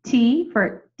A, T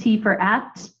for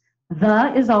at.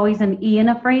 The is always an E in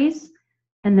a phrase.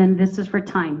 And then this is for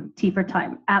time, T for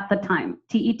time, at the time,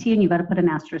 T-E-T, and you got to put an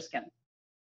asterisk in.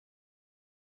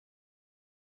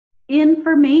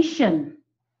 Information.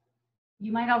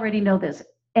 You might already know this.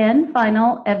 N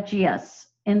final, F-G-S,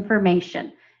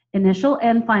 information. Initial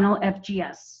and final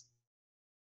FGS.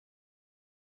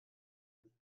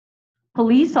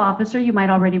 Police officer, you might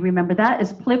already remember that,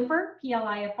 is Pliffer,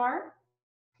 P-L-I-F-R,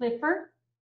 Pliffer.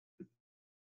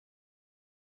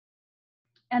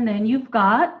 And then you've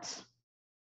got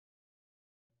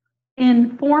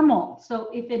informal. So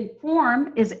if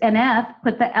inform is NF,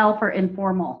 put the L for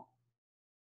informal.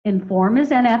 Inform is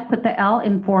NF, put the L,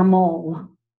 informal.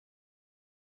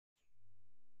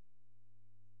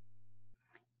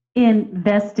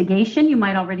 Investigation, you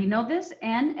might already know this,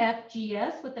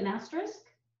 NFGS with an asterisk.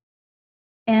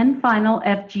 And final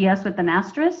FGS with an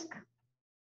asterisk.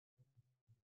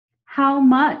 How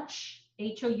much?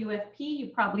 H-O-U-F-P, you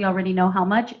probably already know how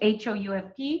much.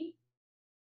 H-O-U-F-P.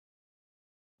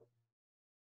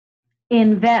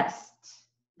 Invest,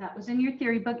 that was in your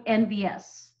theory book,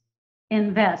 NVS.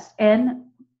 Invest,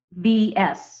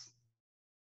 N-V-S.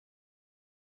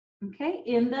 Okay,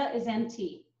 in the is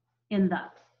NT, in the.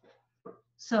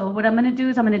 So what I'm going to do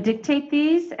is I'm going to dictate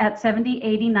these at 70,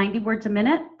 80, 90 words a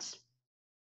minute.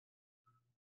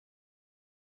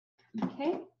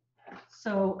 Okay,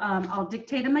 so I'll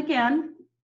dictate them again.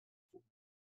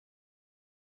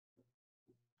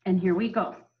 And here we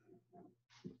go.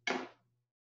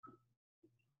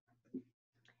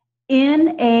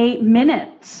 In a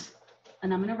minute,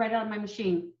 and I'm going to write it on my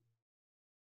machine.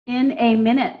 In a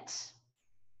minute.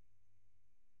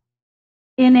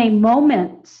 In a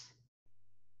moment.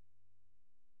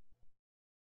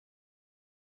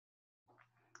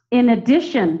 In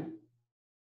addition.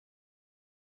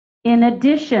 In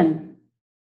addition.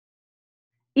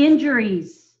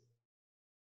 Injuries.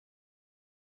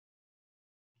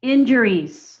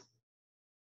 Injuries.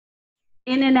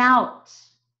 In and out.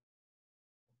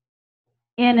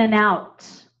 In and out.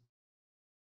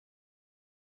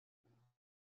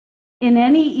 In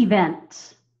any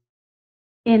event.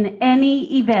 In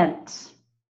any event.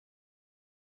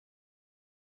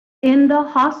 In the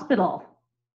hospital.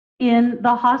 In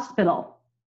the hospital.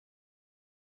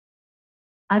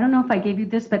 I don't know if I gave you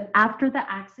this, but after the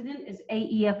accident is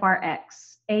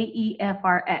AEFRX.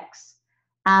 AEFRX.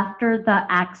 After the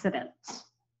accident.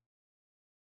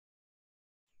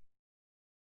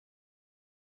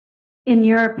 In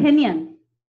your opinion.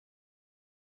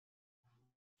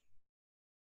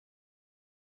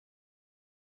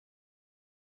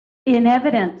 In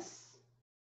evidence.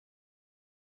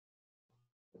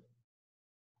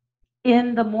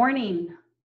 In the morning.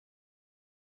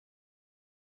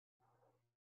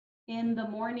 In the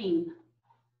morning.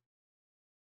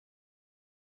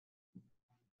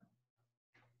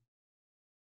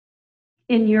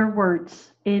 In your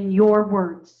words. In your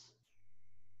words.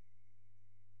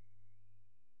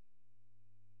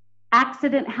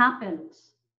 Accident happened.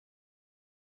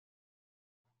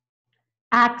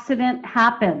 Accident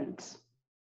happened.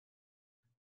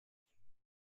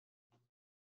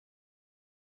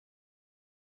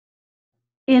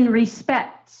 In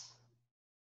respect.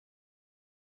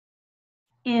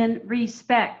 In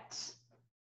respect.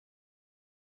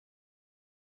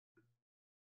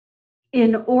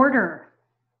 In order.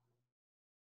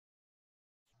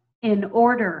 In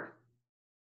order.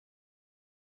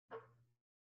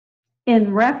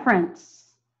 In reference.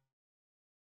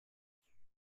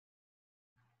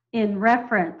 In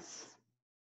reference.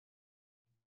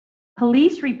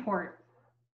 Police report.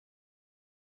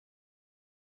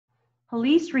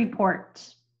 Police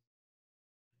report.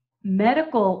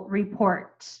 Medical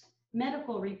report.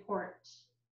 Medical report.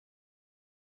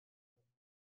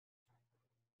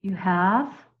 You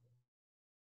have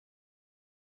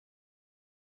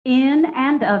in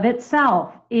and of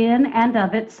itself. In and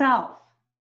of itself.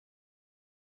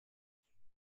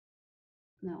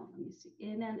 No, let me see.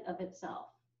 In and of itself.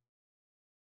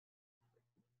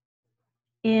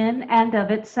 In and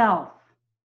of itself.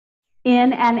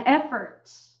 In an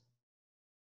effort.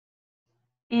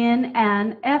 In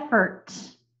an effort.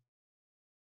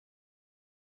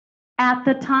 At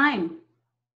the time.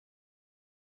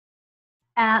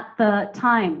 At the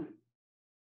time.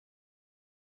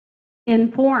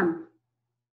 Inform.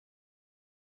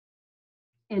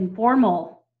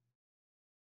 Informal.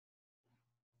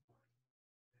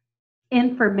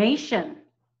 Information.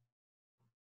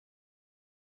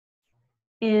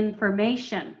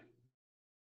 Information.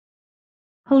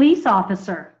 Police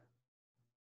officer.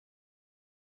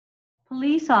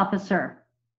 Police officer.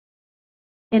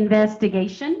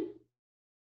 Investigation.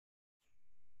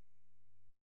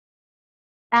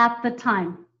 At the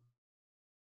time.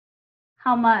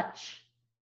 How much?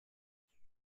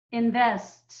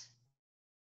 Invest.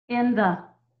 In the.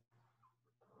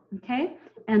 Okay,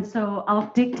 and so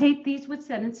I'll dictate these with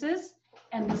sentences,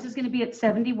 and this is going to be at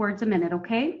 70 words a minute,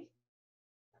 okay?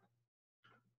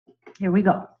 Here we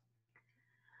go.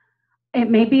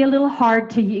 It may be a little hard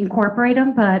to incorporate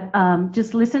them, but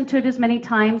just listen to it as many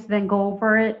times, then go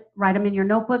over it, write them in your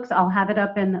notebooks. I'll have it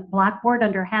up in Blackboard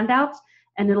under handouts,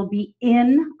 and it'll be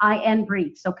in IN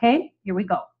briefs, okay? Here we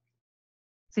go.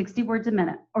 60 words a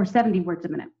minute, or 70 words a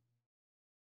minute.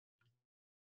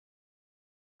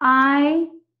 I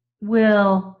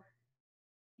will,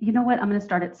 you know what? I'm going to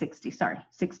start at 60. Sorry,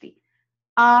 60.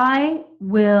 I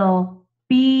will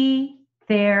be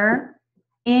there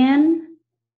in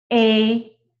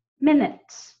a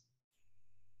minute.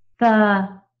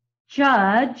 The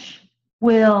judge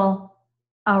will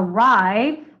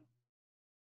arrive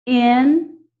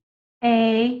in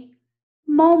a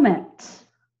moment.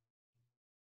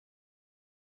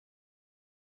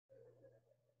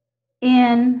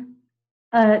 In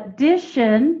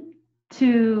addition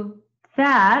to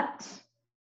that,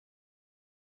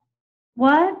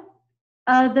 what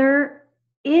other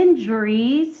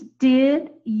injuries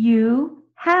did you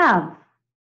have?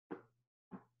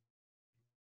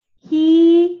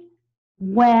 He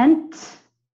went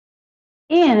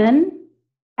in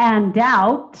and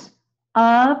out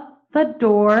of the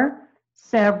door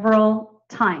several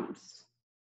times.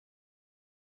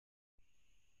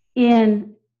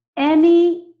 In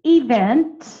any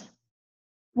event,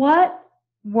 what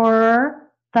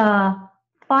were the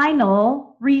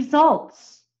final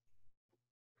results?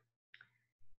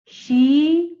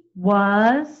 She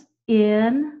was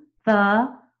in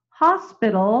the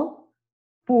hospital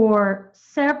for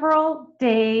several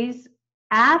days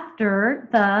after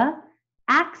the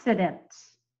accident.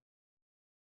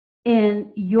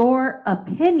 In your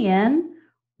opinion,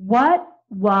 what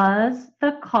was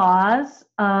the cause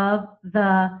of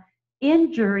the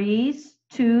injuries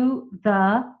to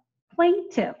the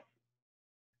plaintiff?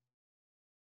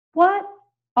 What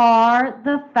are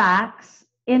the facts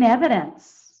in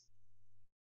evidence?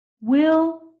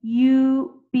 Will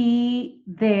you be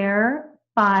there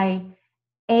by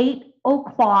 8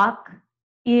 o'clock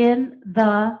in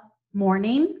the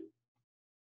morning?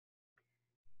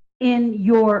 In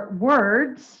your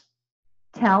words,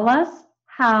 tell us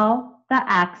how the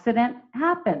accident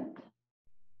happened.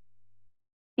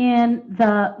 In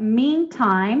the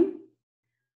meantime,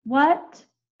 what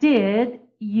did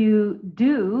you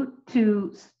do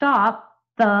to stop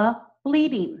the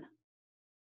bleeding?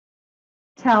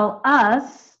 Tell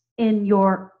us in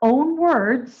your own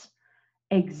words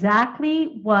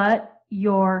exactly what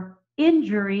your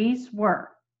injuries were.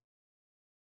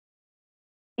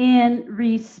 In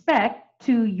respect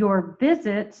to your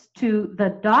visits to the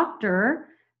doctor,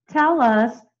 tell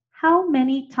us how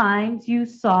many times you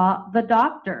saw the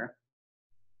doctor.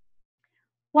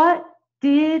 What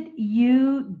did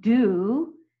you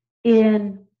do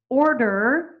in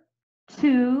order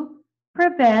to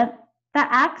prevent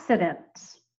the accident?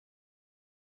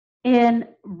 In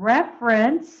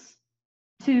reference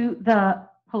to the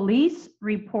police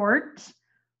report,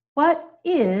 what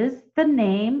is the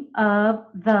name of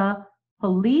the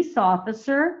police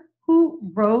officer who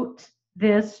wrote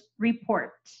this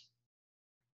report?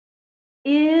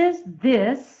 Is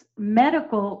this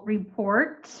medical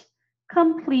report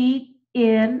complete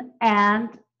in and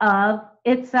of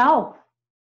itself?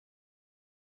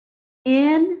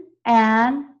 In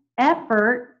an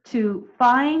effort to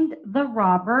find the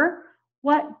robber,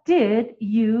 what did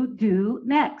you do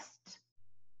next?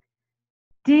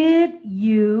 Did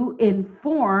you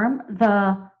inform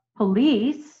the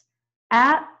police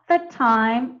at the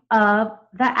time of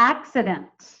the accident?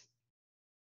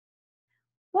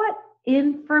 What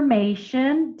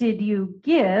information did you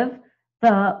give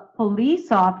the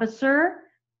police officer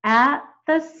at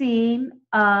the scene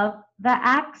of the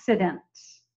accident?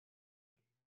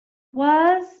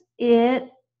 Was it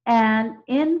an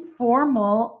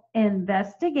informal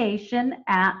investigation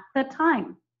at the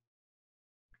time?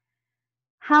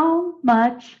 How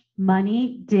much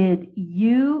money did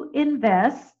you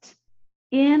invest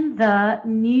in the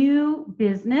new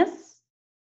business?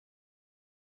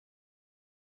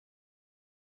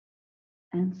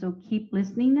 And so keep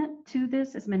listening to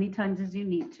this as many times as you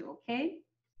need to, okay?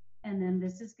 And then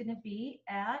this is going to be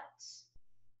at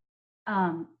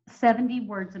 70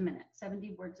 words a minute,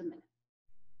 70 words a minute.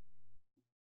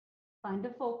 Find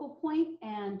a focal point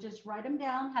and just write them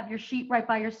down. Have your sheet right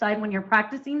by your side when you're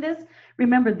practicing this.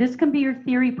 Remember, this can be your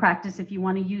theory practice if you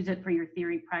want to use it for your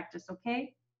theory practice,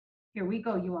 okay? Here we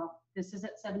go, you all. This is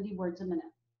at 70 words a minute.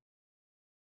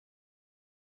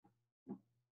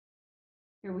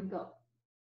 Here we go.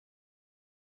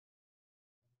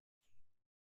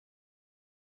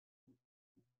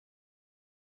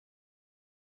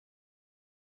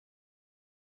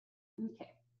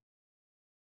 Okay.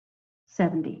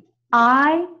 70.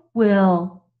 I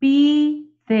will be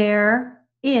there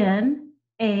in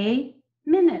a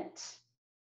minute.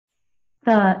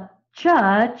 The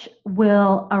judge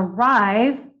will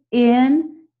arrive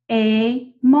in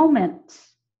a moment.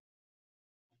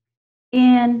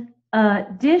 In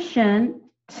addition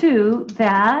to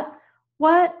that,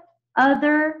 what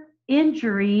other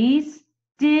injuries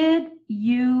did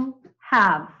you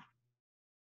have?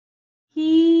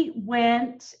 He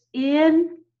went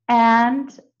in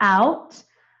and out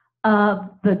of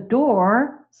the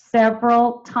door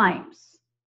several times.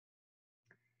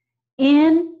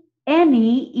 In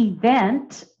any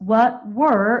event, what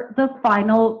were the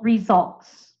final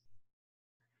results?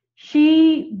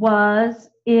 She was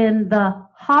in the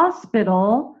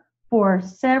hospital for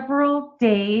several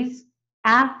days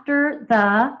after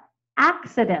the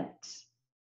accident.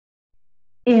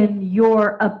 In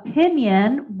your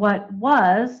opinion, what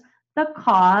was the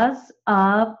cause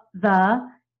of the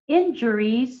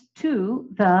injuries to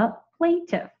the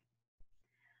plaintiff?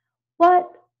 What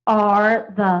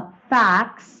are the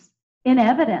facts in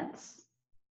evidence?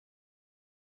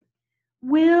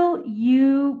 Will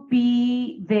you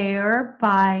be there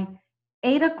by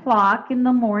 8 o'clock in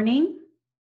the morning?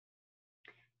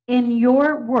 In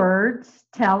your words,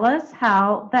 tell us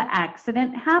how the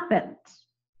accident happened.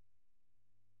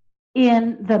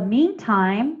 In the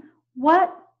meantime,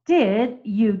 what did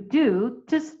you do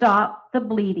to stop the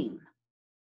bleeding?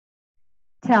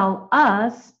 Tell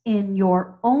us in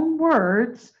your own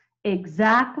words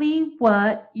exactly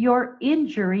what your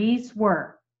injuries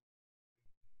were.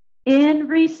 In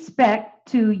respect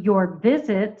to your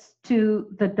visits to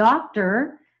the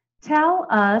doctor, tell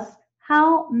us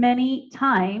how many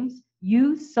times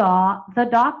you saw the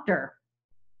doctor.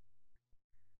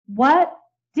 What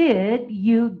did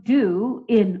you do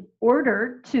in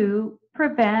order to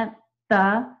prevent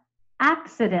the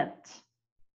accident?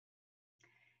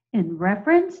 In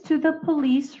reference to the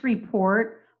police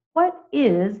report, what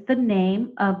is the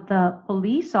name of the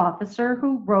police officer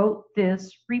who wrote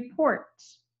this report?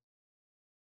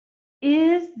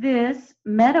 Is this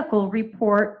medical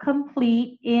report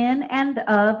complete in and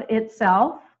of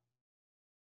itself?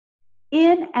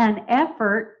 In an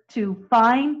effort to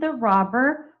find the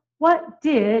robber, what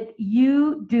did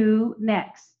you do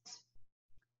next?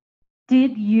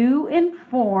 Did you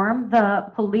inform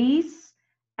the police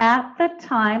at the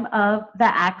time of the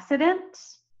accident?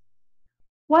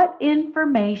 What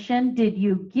information did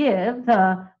you give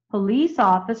the police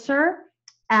officer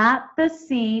at the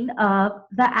scene of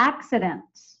the accident?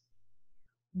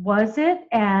 Was it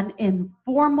an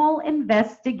informal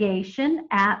investigation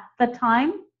at the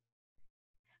time?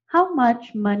 How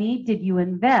much money did you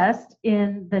invest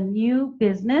in the new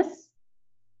business?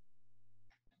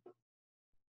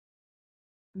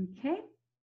 Okay,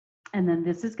 and then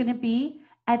this is going to be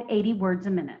at 80 words a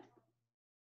minute.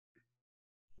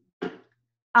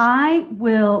 I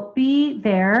will be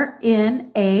there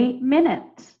in a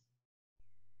minute.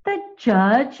 The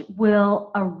judge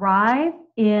will arrive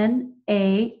in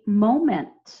a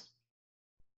moment.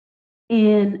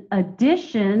 In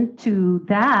addition to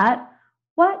that,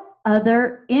 what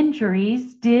other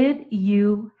injuries did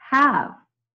you have?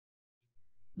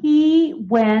 He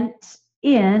went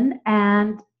in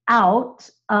and out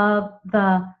of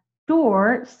the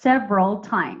door several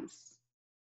times.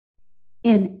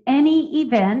 In any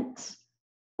event,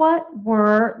 what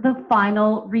were the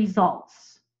final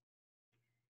results?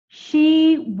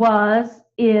 She was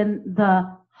in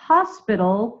the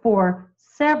hospital for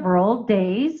several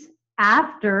days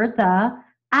after the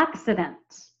accident.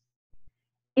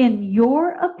 In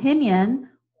your opinion,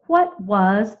 what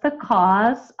was the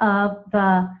cause of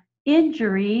the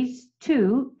injuries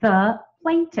to the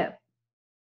plaintiff?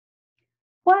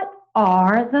 What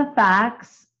are the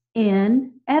facts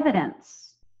in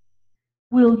evidence?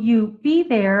 Will you be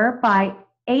there by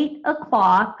 8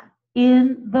 o'clock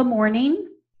in the morning?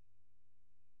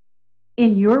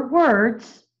 In your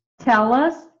words, tell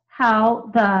us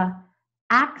how the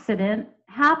accident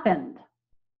happened.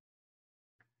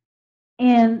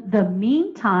 In the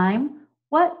meantime,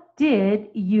 what did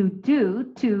you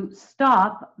do to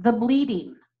stop the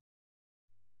bleeding?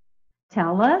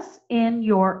 Tell us in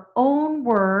your own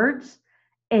words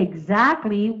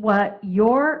exactly what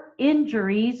your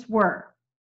injuries were.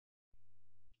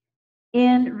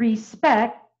 In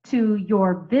respect to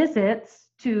your visits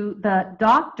to the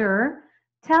doctor,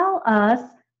 tell us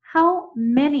how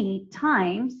many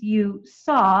times you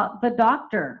saw the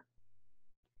doctor.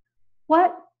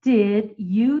 What did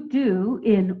you do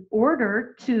in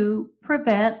order to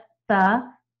prevent the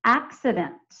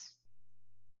accident?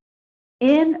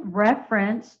 In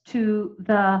reference to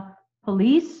the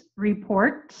police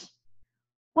report,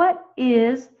 What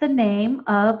is the name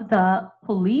of the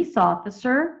police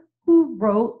officer who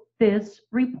wrote this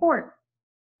report?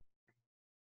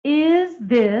 Is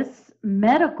this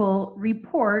medical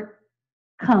report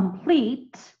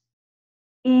complete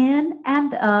in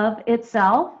and of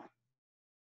itself?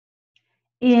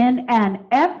 In an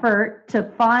effort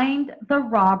to find the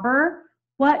robber,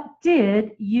 what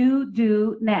did you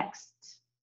do next?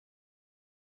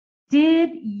 Did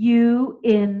you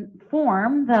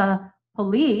inform the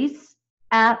police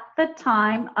at the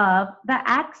time of the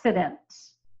accident?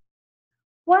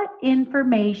 What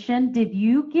information did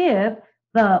you give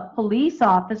the police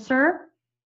officer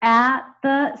at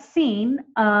the scene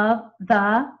of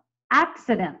the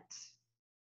accident?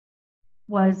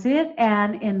 Was it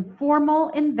an informal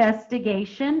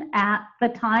investigation at the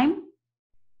time?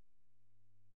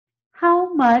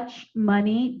 How much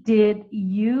money did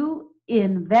you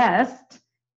invest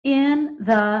in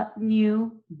the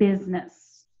new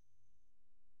business?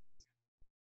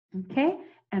 Okay,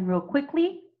 and real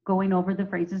quickly, going over the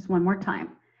phrases one more time.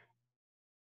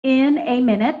 In a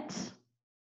minute,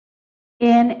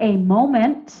 in a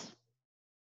moment,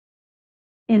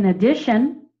 in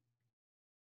addition,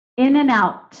 in and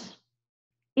out,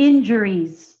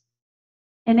 injuries,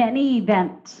 in any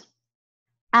event,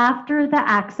 after the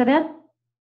accident,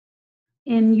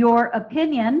 in your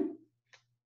opinion,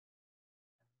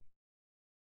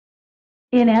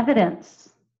 in evidence,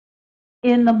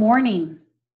 in the morning,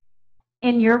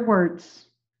 in your words,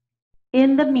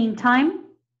 in the meantime,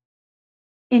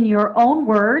 in your own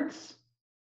words,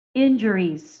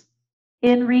 injuries,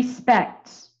 in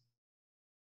respect,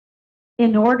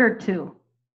 in order to,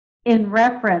 in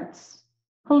reference,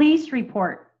 police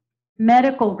report,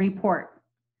 medical report,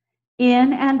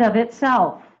 in and of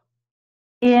itself,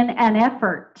 in an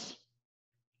effort,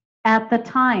 at the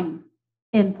time,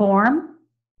 inform,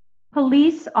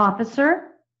 police officer,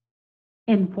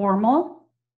 informal,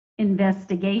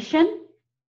 investigation,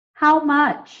 how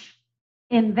much,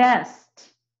 invest,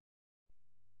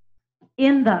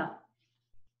 in the.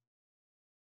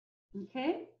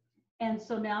 Okay, and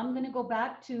so now I'm going to go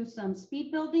back to some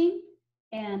speed building,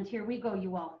 and here we go,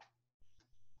 you all.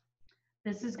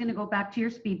 This is going to go back to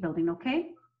your speed building, okay?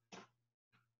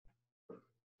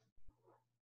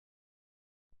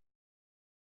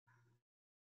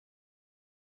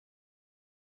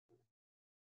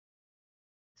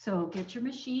 So get your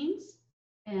machines,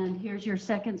 and here's your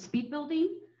second speed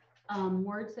building.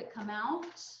 Words that come out.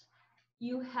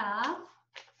 You have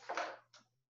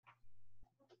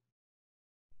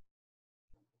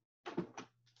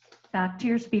back to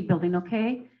your speed building,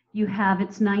 okay? You have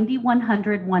it's 90,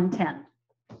 100, 110.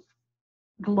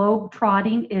 Globe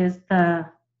trotting is the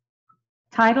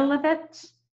title of it.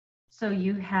 So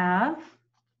you have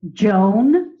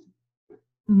Joan,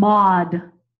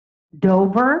 Maud,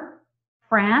 Dover,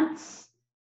 France,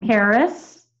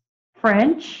 Paris,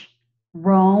 French,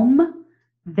 Rome,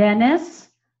 Venice,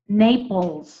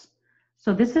 Naples.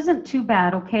 So this isn't too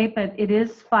bad, okay? But it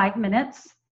is 5 minutes.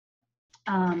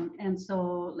 And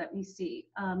so let me see.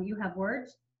 You have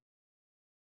words.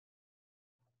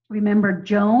 Remember,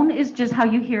 Joan is just how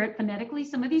you hear it phonetically.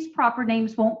 Some of these proper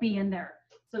names won't be in there.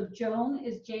 So Joan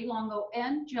is J long O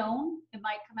N, Joan. It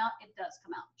might come out. It does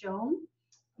come out. Joan.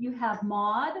 You have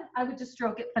Maud. I would just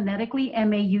stroke it phonetically.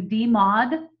 M-A-U-D,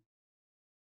 Maud.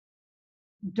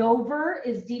 Dover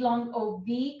is D long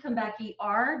O-V, come back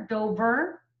E-R,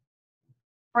 Dover.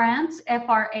 France,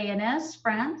 F-R-A-N-S,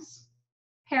 France.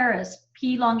 Paris,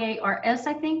 P long A-R-S,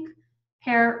 I think.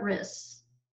 Paris.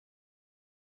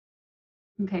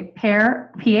 Okay,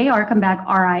 P-A-R, come back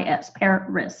R-I-S,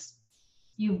 Paris.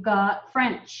 You've got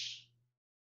French.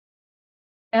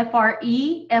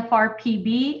 F-R-E,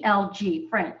 F-R-P-B-L-G,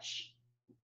 French.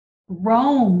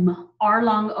 Rome, R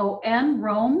long O-M,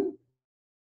 Rome.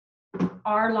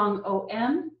 R long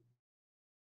O-M.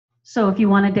 So if you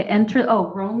wanted to enter,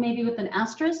 oh, Rome maybe with an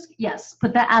asterisk? Yes,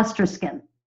 put the asterisk in.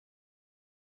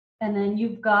 And then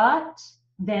you've got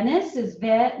Venice is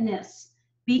Venice.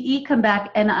 V-E, come back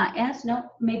N-I-S.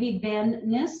 No, maybe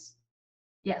Venice.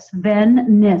 Yes,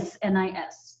 Venice,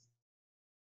 N-I-S.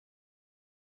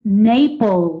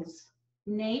 Naples,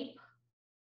 Nape.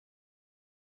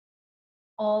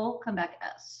 All come back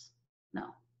S. No.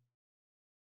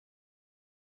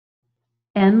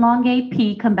 N long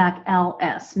A-P, come back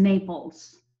L-S,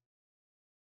 Naples.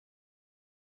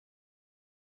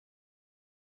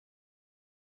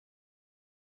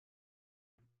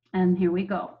 And here we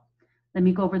go. Let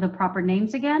me go over the proper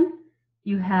names again.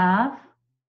 You have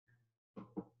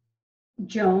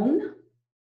Joan,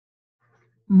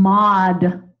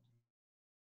 Maud,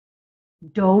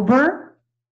 Dover,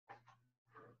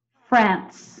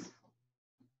 France,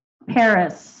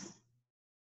 Paris,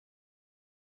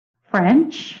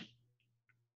 French,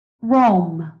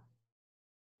 Rome,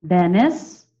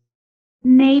 Venice,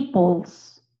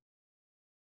 Naples.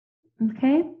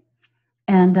 Okay,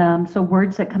 and so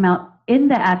words that come out in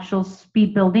the actual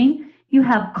speed building, you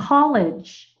have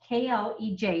college,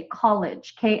 K-L-E-J,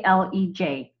 college,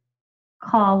 K-L-E-J,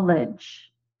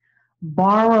 college.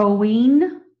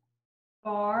 Borrowing,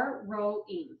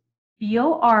 borrowing.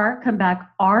 B-O-R, come back,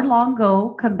 R long O,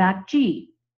 come back G.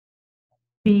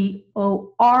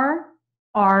 B-O-R,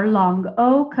 R long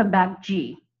O, come back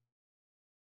G.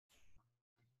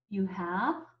 You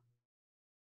have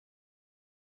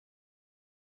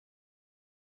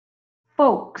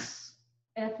folks,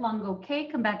 F long O K,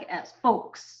 come back S,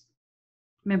 folks.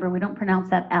 Remember, we don't pronounce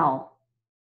that L.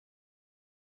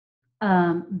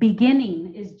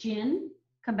 Beginning is gin,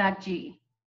 come back G.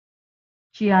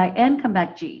 G-I-N, come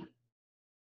back G.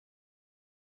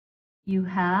 You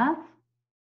have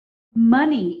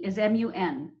money is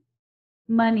M-U-N.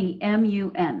 Money,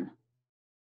 M-U-N.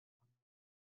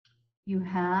 You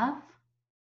have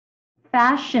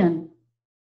fashion,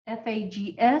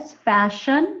 F-A-G-S,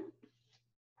 fashion.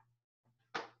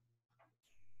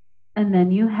 And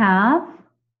then you have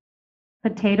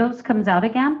potatoes comes out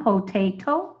again,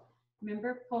 potato.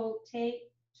 Remember, potato,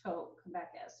 come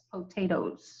back S,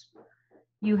 potatoes.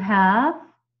 You have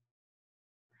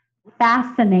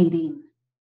fascinating.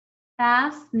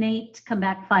 Fascinate, come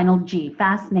back final G,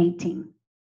 fascinating.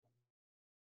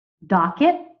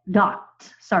 Docket,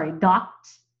 docked, sorry, docked,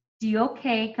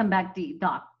 D-O-K, come back D,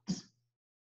 docked.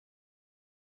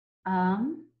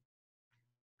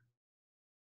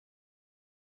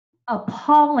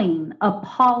 Appalling,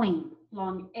 appalling,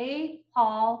 long A,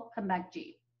 Paul, come back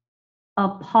G.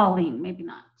 Appalling, maybe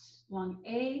not, long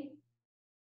A,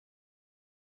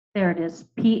 there it is,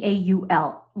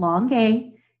 P-A-U-L, long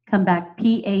A, come back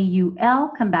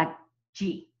P-A-U-L, come back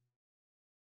G.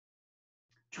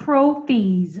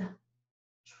 Trophies,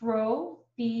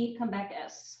 trophy, come back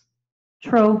S.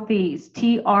 Trophies,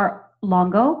 T-R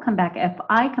long O, come back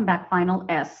F-I, come back final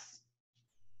S.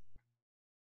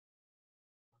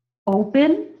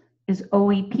 Open is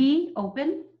O-E-P,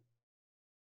 open.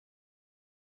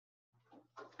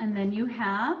 And then you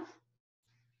have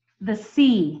the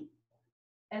sea,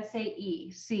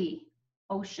 S-A-E, sea,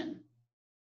 ocean.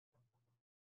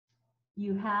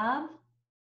 You have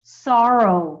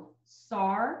sorrow,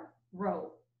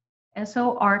 sorrow,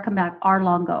 S-O-R, come back, R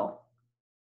long O.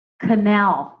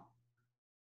 Canal,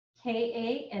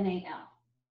 K-A-N-A-L.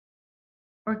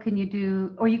 Or can you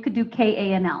do, or you could do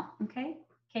K-A-N-L, okay?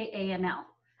 K-A-N-L.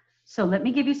 So let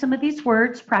me give you some of these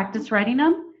words, practice writing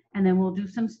them, and then we'll do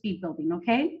some speed building,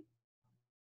 okay?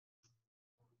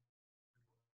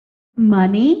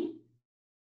 Money,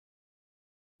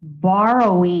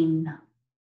 borrowing,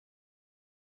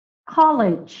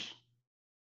 college,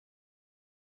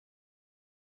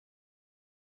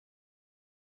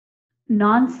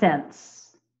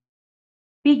 nonsense,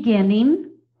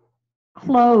 beginning,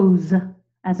 clothes,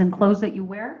 as in clothes that you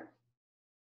wear?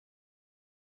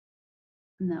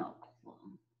 No.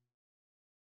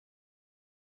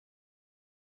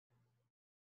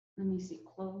 Let me see,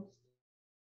 clothes.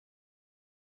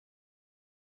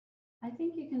 I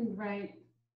think you can write,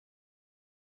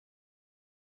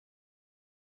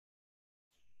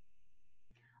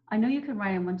 I know you can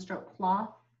write in one stroke, cloth.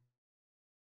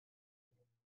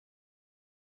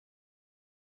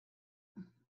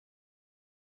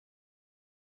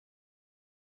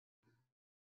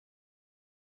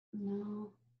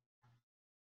 No.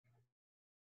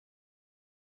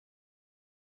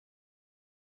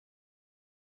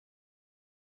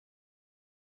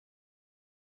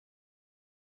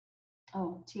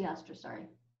 Oh, T asterisk, sorry.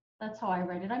 That's how I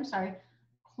write it. I'm sorry.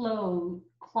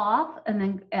 Cloth, and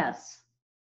then S.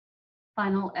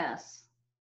 Final S.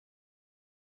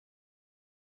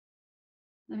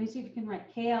 Let me see if you can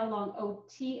write K-L long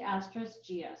O-T asterisk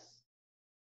G-S.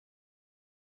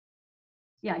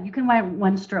 Yeah, you can write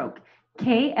one stroke.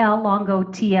 K-L long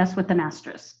O-T-S with an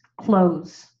asterisk.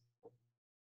 Clothes.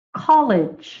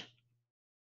 College.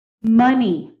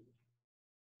 Money.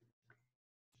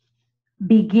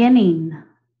 Beginning.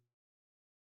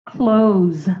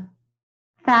 Clothes.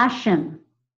 Fashion.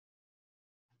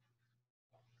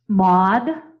 Mod.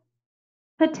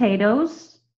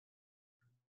 Potatoes.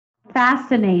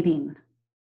 Fascinating.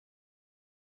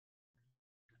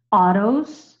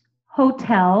 Autos.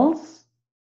 Hotels.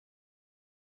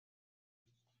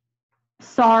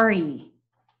 Sorry.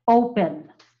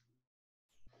 Open.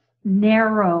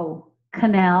 Narrow.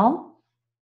 Canal.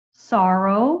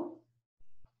 Sorrow.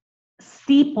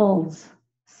 Steeples.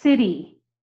 City.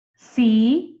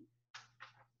 Sea.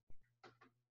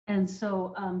 And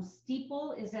so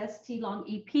steeple is ST long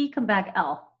EP, come back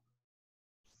L.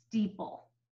 Steeple.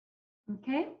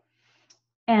 Okay.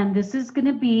 And this is going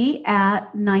to be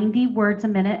at 90 words a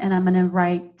minute, and I'm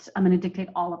going to dictate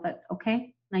all of it.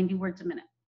 Okay. 90 words a minute.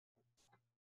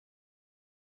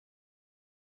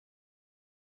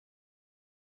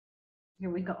 Here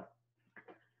we go.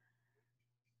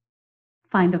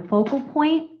 Find a focal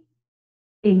point,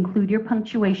 include your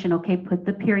punctuation, okay? Put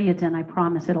the periods in, I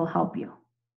promise it'll help you.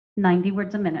 90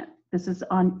 words a minute. This is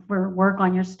for work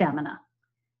on your stamina.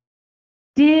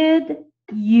 Did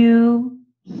you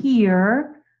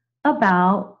hear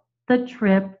about the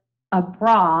trip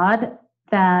abroad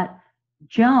that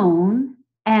Joan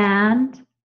and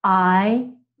I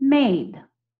made?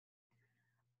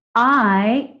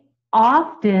 I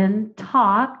often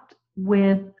talked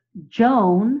with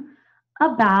Joan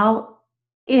about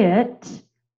it,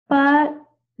 but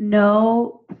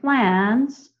no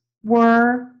plans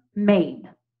were made.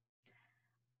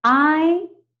 I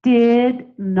did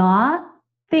not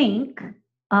think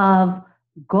of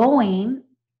going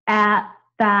at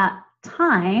that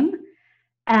time,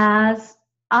 as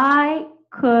I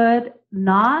could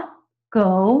not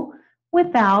go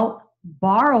without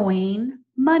borrowing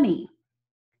money.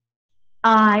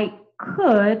 I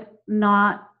could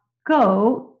not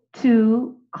go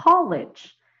to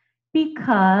college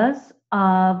because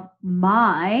of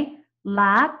my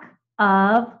lack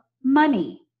of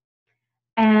money.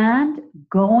 And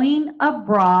going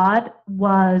abroad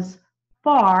was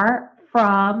far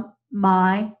from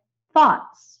my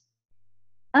thoughts,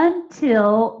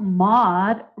 until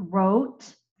Maud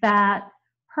wrote that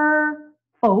her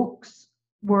folks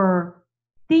were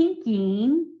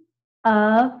thinking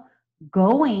of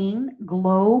going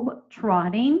globe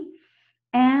trotting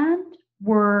and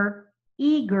were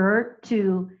eager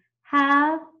to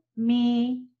have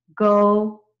me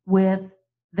go with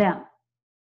them.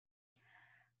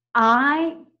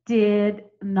 I did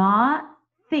not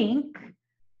think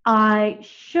I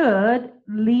should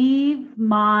leave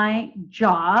my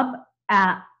job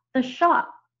at the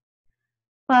shop,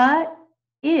 but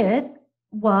it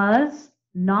was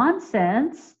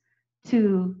nonsense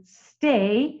to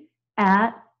stay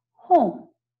at home.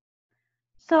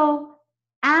 So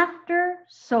after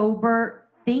sober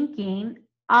thinking,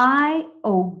 I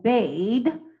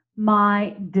obeyed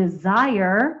my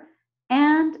desire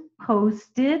and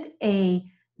posted a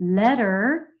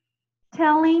letter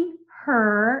telling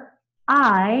her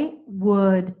I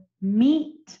would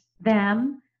meet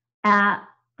them at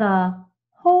the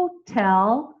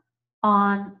hotel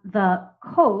on the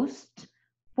coast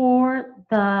for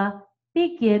the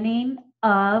beginning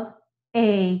of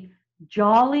a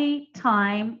jolly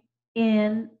time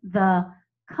in the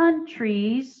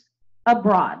countries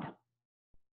abroad.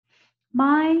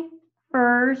 My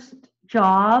first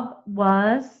job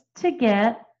was to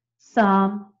get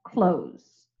some clothes.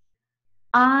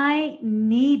 I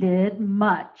needed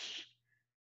much,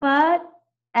 but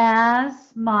as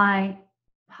my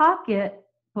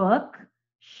pocketbook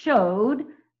showed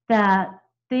that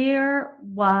there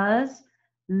was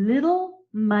little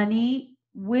money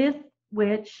with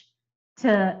which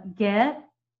to get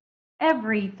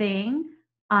everything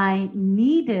I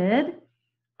needed,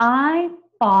 I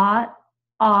fought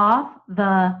off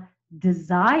the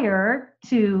desire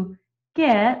to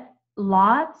get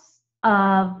lots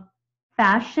of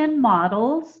fashion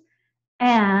models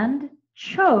and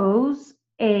chose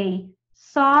a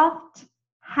soft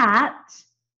hat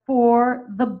for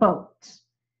the boat,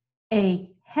 a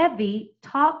heavy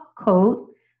top coat,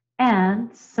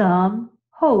 and some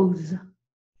hose.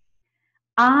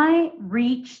 I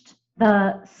reached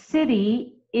the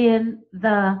city in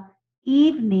the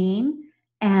evening,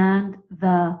 and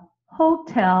the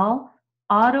hotel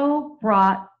auto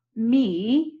brought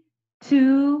me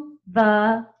to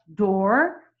the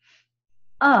door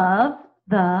of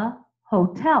the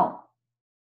hotel.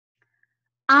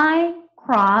 I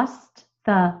crossed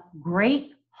the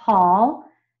Great Hall,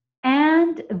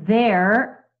 and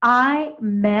there I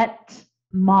met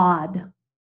Maud.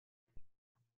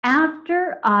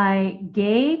 After I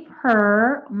gave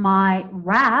her my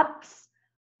wraps,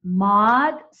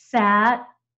 Maud sat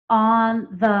on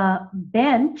the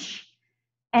bench,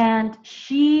 and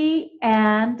she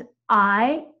and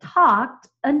I talked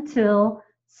until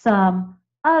some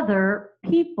other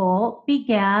people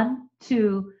began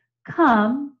to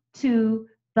come to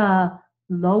the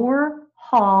lower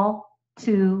hall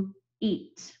to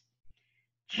eat.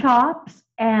 Chops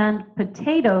and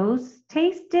potatoes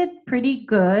tasted pretty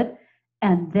good,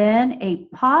 and then a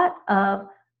pot of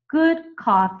good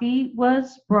coffee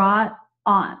was brought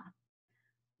on.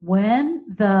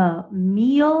 When the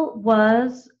meal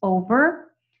was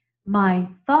over, my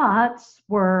thoughts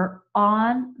were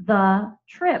on the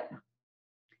trip.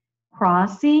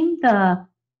 Crossing the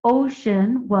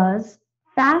ocean was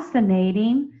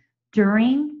fascinating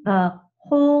during the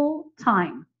whole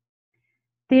time.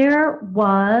 There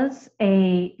was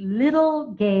a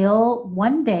little gale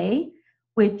one day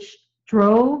which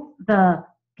drove the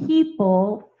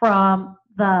people from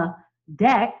the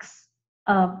decks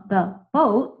of the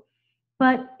boat,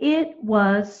 but it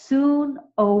was soon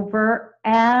over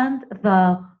and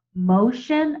the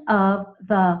motion of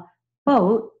the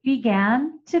boat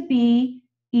began to be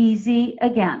easy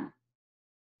again.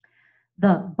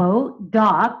 The boat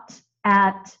docked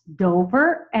at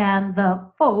Dover and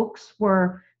the folks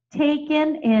were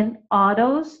taken in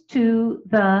autos to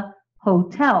the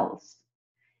hotels.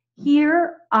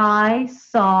 Here I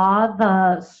saw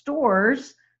the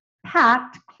stores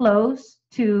packed close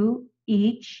to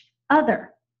each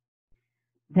other.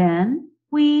 Then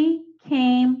we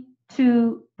came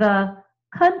to the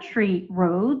country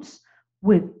roads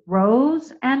with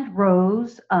rows and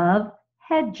rows of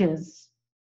hedges.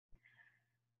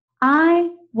 I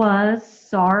was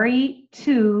sorry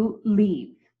to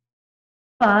leave,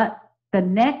 but the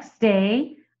next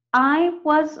day I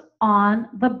was on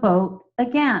the boat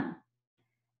again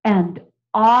and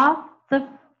off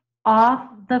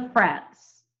the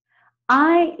France.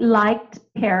 I liked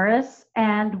Paris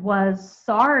and was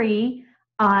sorry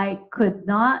I could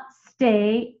not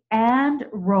stay and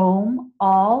roam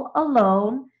all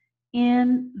alone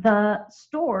in the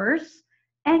stores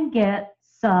and get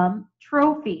some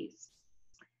trophies.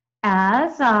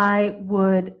 As I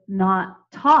would not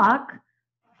talk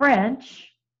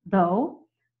French, though,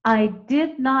 I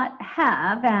did not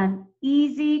have an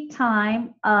easy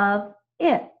time of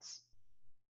it.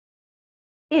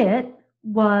 It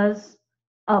was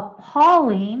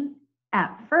appalling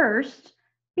at first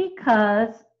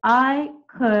because I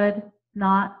could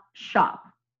not shop.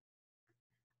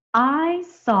 I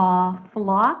saw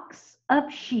flocks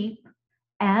of sheep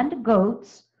and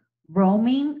goats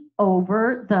roaming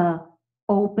over the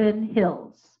open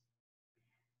hills.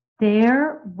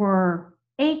 There were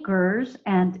acres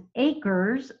and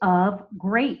acres of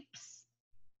grapes.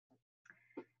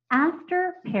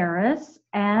 After Paris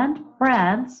and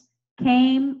France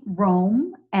came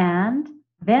Rome and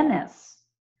Venice.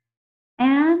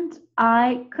 And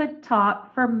I could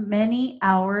talk for many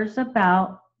hours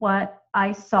about what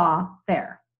I saw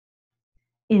there.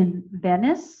 In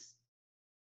Venice,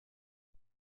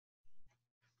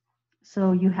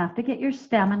 so you have to get your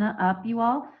stamina up, you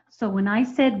all. So when I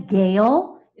said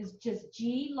gale, it's just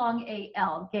G long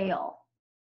A-L, gale.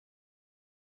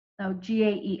 No,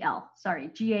 G-A-E-L, sorry,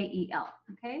 G-A-E-L,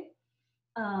 okay?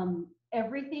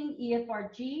 Everything,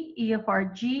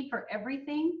 E-F-R-G for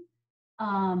everything.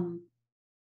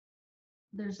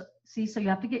 See, so you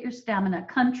have to get your stamina.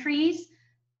 Countries,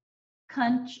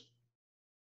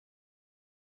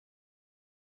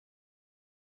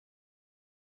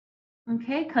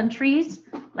 okay, countries,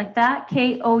 like that,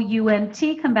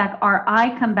 K-O-U-N-T, come back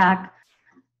R-I, come back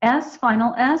S,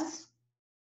 final S.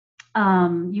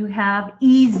 You have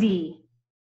easy.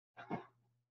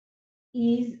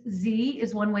 E-Z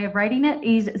is one way of writing it,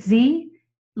 E-Z,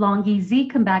 long E-Z,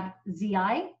 come back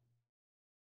Z-I.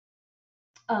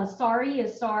 Sorry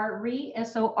is sorry,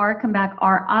 S-O-R, come back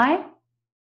R-I.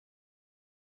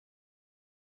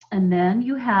 And then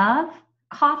you have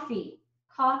coffee,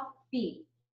 coffee.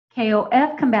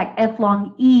 K-O-F, come back F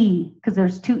long E, because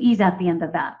there's two E's at the end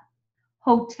of that.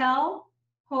 Hotel,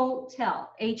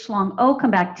 hotel. H long O,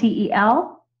 come back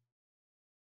T-E-L.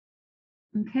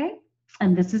 Okay,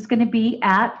 and this is going to be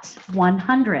at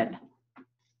 100.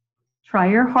 Try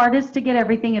your hardest to get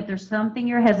everything. If there's something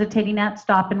you're hesitating at,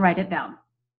 stop and write it down.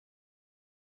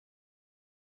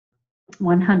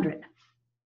 100.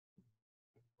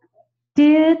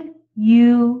 Did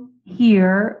you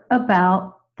hear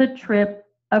about the trip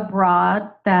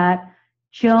abroad that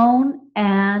Joan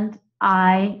and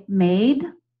I made?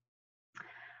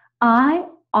 I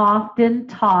often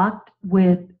talked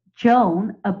with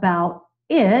Joan about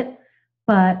it,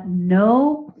 but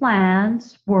no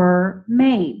plans were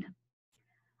made.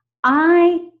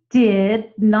 I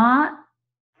did not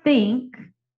think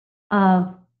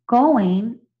of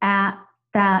going at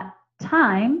that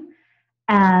time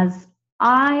as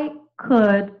I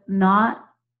could not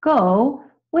go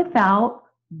without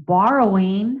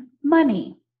borrowing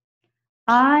money.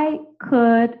 I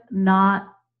could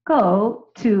not go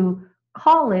to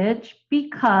college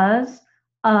because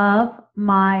of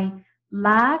my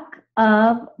lack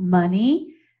of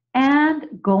money, and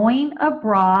going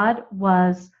abroad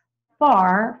was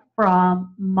far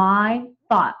from my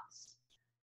thoughts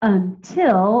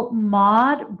until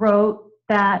Maud wrote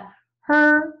that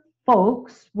her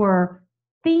folks were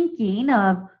thinking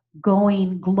of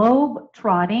going globe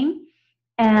trotting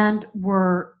and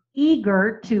were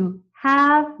eager to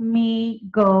have me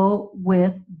go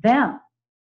with them.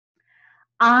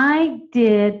 I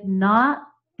did not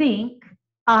think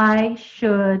I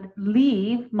should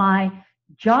leave my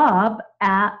job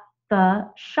at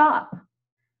the shop,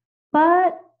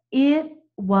 but it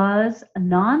was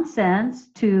nonsense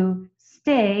to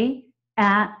stay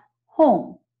at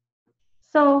home.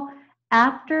 So,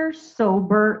 after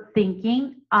sober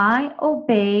thinking, I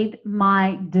obeyed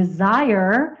my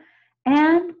desire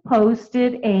and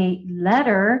posted a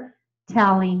letter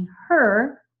telling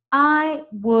her I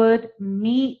would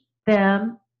meet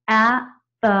them at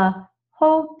the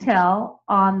hotel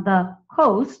on the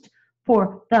coast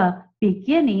for the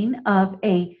beginning of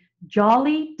a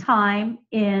jolly time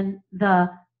in the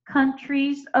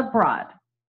countries abroad.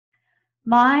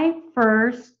 My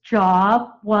first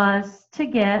job was to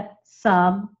get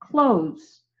some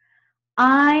clothes.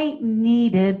 I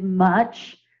needed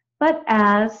much, but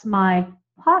as my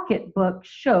pocketbook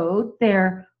showed,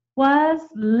 there was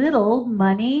little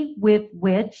money with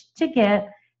which to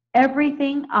get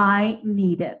everything I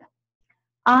needed.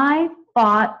 I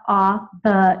fought off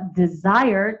the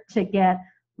desire to get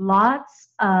lots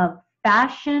of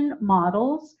fashion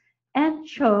models and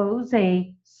chose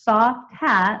a soft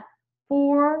hat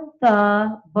for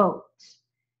the boat,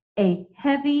 a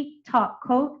heavy top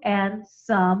coat, and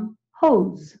some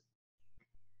hose.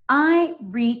 I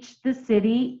reached the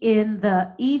city in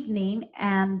the evening,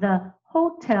 and the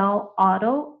hotel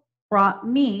auto brought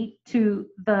me to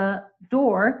the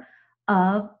door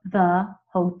of the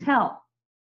hotel.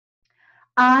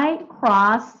 I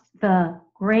crossed the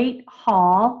great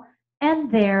hall,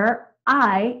 and there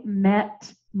I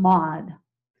met Maud.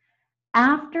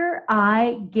 After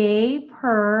I gave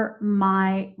her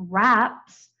my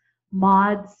wraps,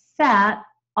 Maud sat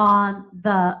on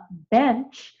the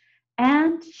bench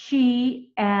and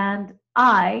she and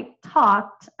I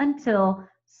talked until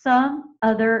some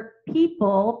other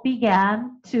people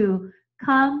began to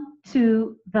come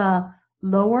to the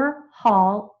lower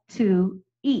hall to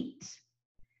eat.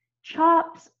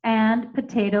 Chops and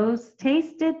potatoes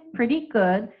tasted pretty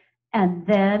good, and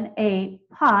then a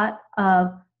pot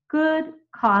of good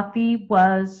coffee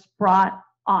was brought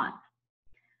on.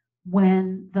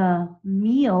 When the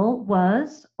meal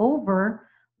was over,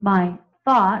 my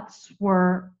thoughts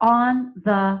were on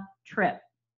the trip.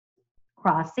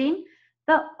 Crossing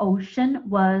the ocean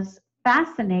was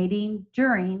fascinating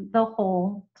during the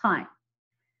whole time.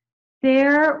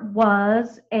 There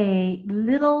was a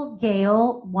little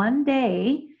gale one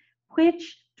day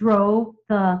which drove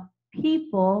the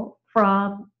people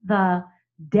from the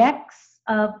decks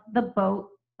of the boat,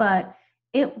 but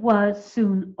it was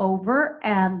soon over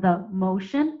and the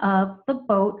motion of the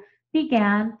boat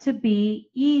began to be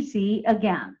easy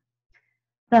again.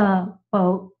 The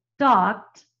boat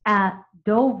docked at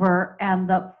Dover and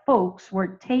the folks were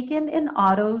taken in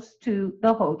autos to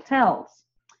the hotels.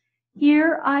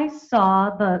 Here I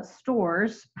saw the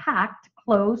stores packed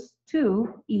close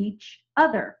to each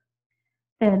other.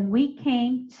 Then we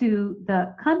came to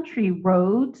the country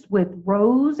roads with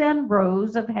rows and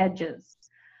rows of hedges.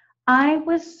 I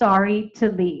was sorry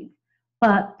to leave,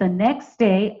 but the next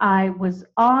day I was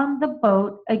on the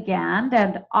boat again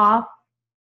and off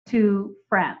to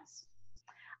France.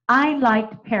 I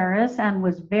liked Paris and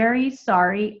was very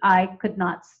sorry I could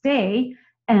not stay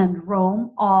and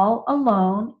roam all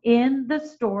alone in the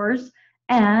stores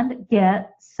and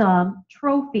get some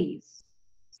trophies.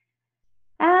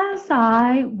 As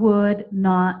I would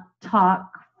not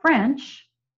talk French,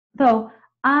 though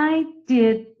I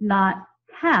did not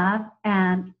have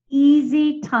an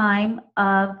easy time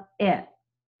of it.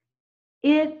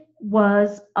 It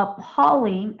was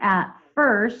appalling at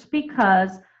first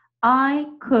because I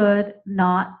could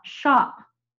not shop.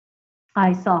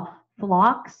 I saw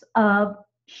flocks of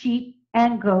sheep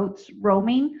and goats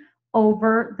roaming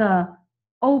over the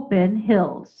open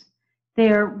hills.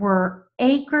 There were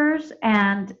acres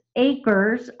and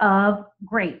acres of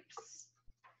grapes.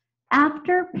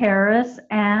 After Paris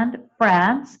and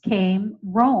France came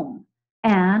Rome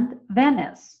and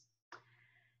Venice.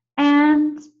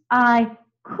 And I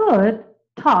could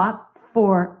talk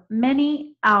for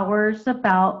many hours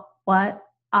about what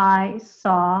I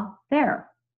saw there.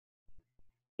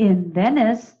 In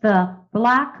Venice, the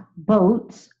black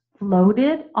boats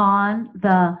floated on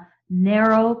the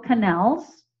narrow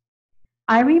canals.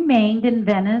 I remained in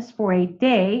Venice for a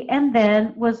day and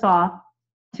then was off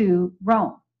to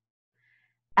Rome.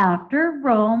 After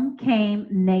Rome came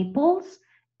Naples,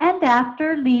 and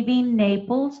after leaving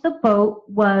Naples, the boat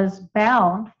was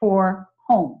bound for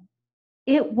home.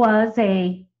 It was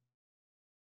a,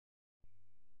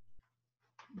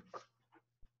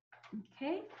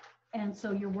 okay, and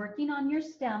so you're working on your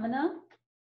stamina,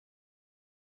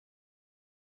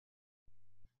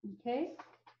 okay?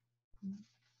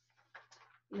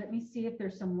 Let me see if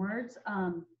there's some words.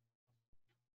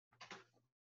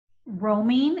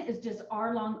 Roaming is just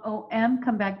R long O-M,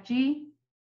 come back G.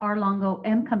 R long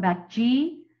O-M, come back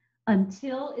G.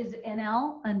 Until is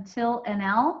NL, until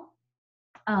NL.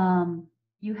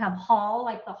 You have hall,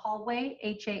 like the hallway,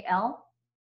 H-A-L.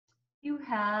 You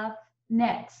have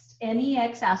next,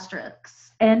 N-E-X asterisk,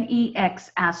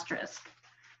 N-E-X asterisk.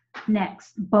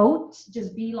 Next, boat,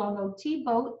 just B long O-T,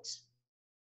 boat.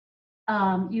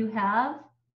 You have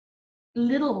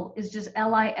little is just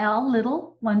L-I-L,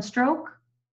 little, one stroke.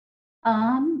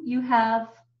 You have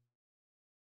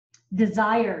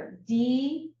desire,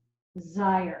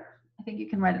 desire. I think you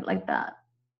can write it like that.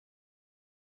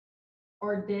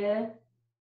 Or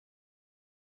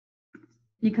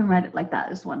you can write it like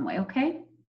that is one way, okay?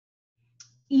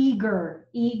 Eager,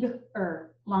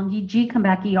 eager, long E-G, come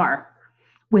back E-R.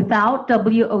 Without,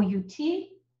 W-O-U-T,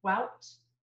 wout,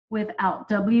 without,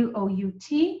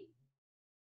 W-O-U-T.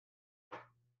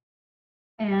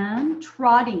 And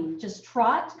trotting, just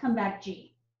trot, come back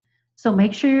G. So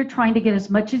make sure you're trying to get as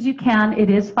much as you can. It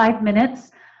is 5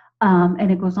 minutes,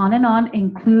 and it goes on and on.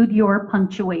 Include your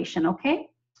punctuation, okay?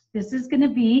 This is going to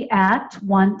be at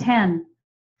 1:10,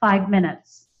 5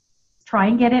 minutes. Try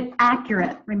and get it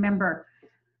accurate. Remember,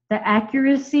 the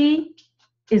accuracy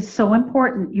is so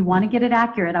important. You want to get it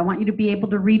accurate. I want you to be able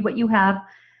to read what you have.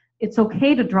 It's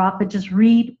okay to drop, but just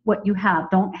read what you have.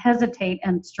 Don't hesitate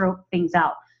and stroke things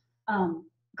out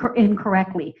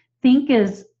incorrectly. Think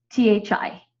is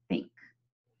T-H-I, think.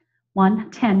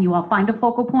 1:10, you all find a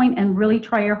focal point and really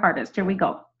try your hardest. Here we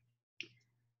go.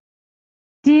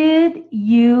 Did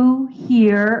you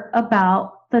hear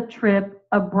about the trip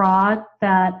abroad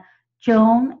that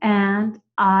Joan and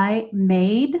I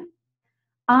made?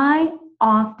 I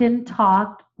often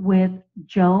talked with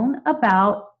Joan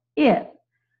about it,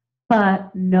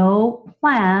 but no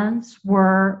plans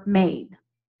were made.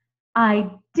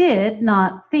 I did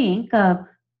not think of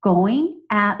going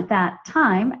at that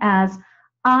time as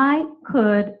I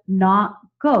could not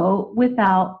go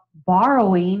without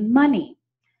borrowing money.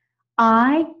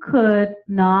 I could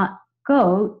not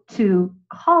go to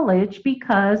college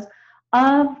because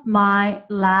of my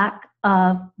lack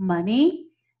of money,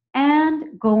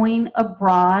 and going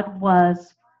abroad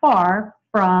was far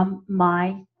from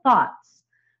my thoughts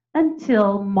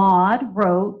until Maud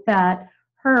wrote that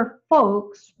her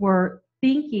folks were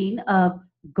thinking of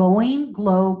going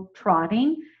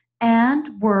globe-trotting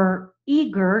and were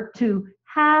eager to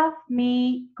have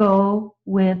me go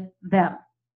with them.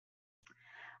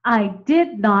 I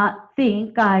did not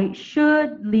think I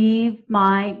should leave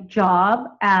my job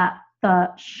at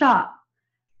the shop,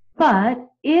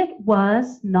 but it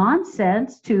was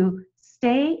nonsense to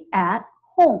stay at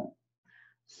home.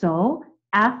 So,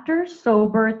 after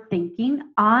sober thinking,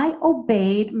 I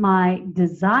obeyed my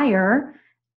desire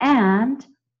and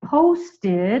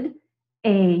posted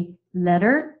a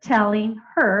letter telling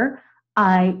her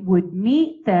I would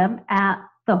meet them at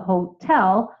the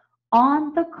hotel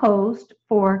on the coast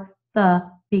for the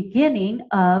beginning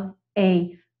of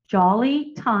a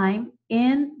jolly time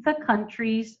in the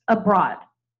countries abroad.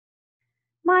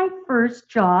 My first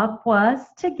job was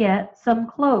to get some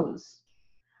clothes.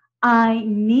 I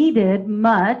needed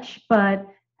much, but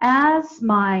as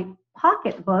my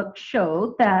pocketbook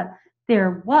showed that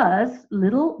there was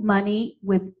little money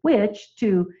with which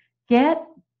to get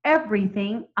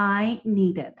everything I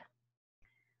needed,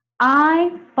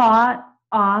 I fought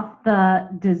off the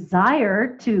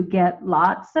desire to get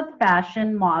lots of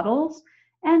fashion models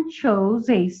and chose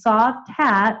a soft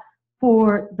hat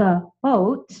for the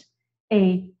boat,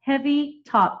 a heavy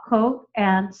top coat,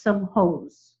 and some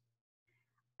hose.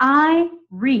 I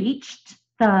reached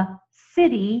the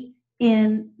city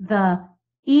in the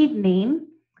evening,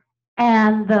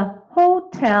 and the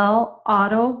hotel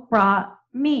auto brought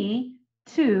me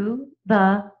to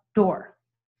the door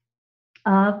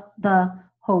of the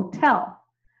hotel.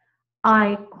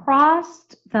 I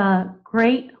crossed the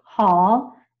great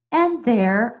hall, and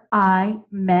there I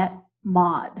met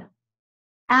Maud.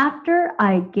 After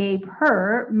I gave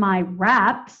her my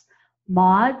wraps,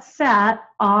 Maud sat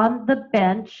on the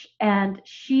bench, and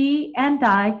she and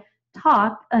I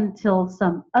talked until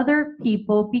some other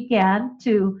people began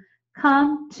to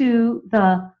come to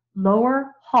the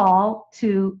lower hall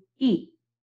to eat.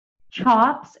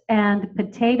 chops and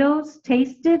potatoes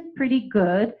tasted pretty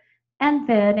good, and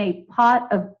then a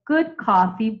pot of good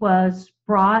coffee was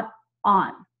brought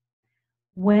on.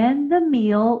 When the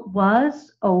meal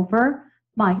was over,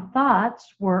 my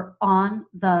thoughts were on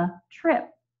the trip.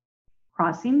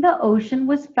 Crossing the ocean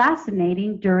was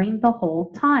fascinating during the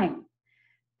whole time.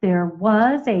 There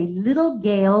was a little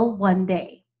gale one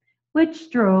day,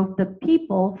 which drove the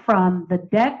people from the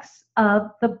decks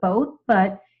of the boat,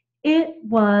 but it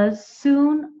was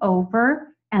soon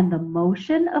over, and the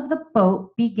motion of the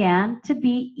boat began to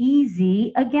be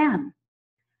easy again.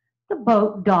 The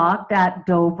boat docked at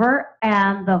Dover,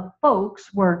 and the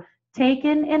folks were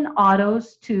taken in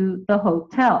autos to the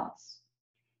hotels.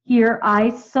 Here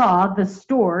I saw the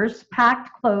stores packed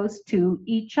close to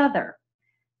each other.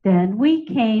 Then we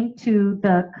came to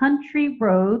the country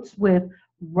roads with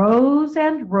rows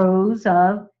and rows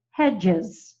of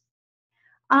hedges.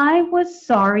 I was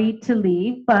sorry to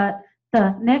leave, but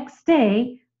the next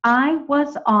day I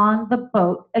was on the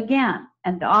boat again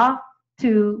and off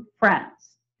to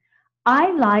France.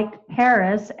 I liked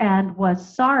Paris and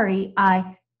was sorry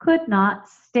I could not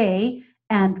stay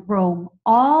and roam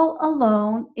all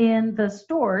alone in the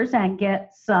stores and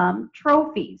get some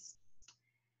trophies.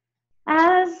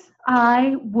 As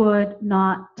I would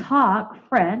not talk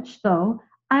French, though,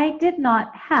 I did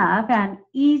not have an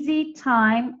easy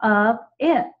time of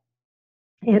it.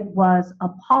 It was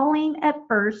appalling at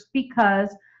first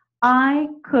because I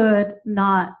could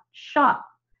not shop.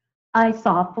 I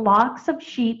saw flocks of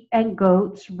sheep and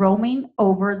goats roaming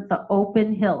over the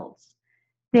open hills.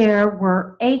 There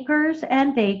were acres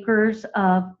and acres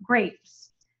of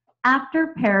grapes. After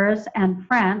Paris and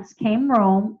France came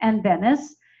Rome and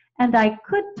Venice, and I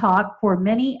could talk for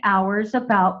many hours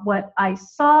about what I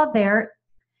saw there.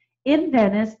 In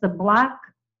Venice, the black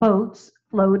boats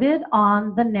floated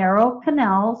on the narrow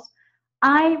canals.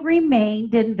 I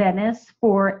remained in Venice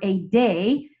for a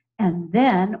day and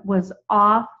then was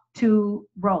off to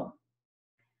Rome.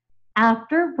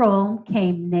 After Rome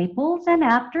came Naples, and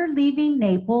after leaving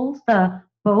Naples, the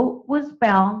boat was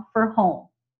bound for home.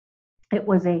 It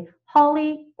was a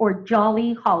holly or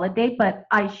jolly holiday, but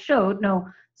I showed no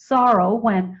sorrow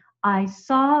when I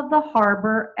saw the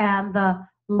harbor and the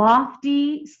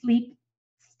lofty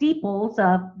steeples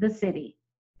of the city.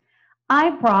 I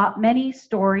brought many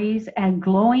stories and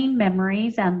glowing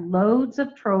memories and loads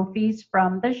of trophies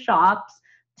from the shops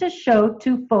to show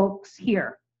to folks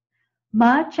here.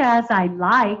 Much as I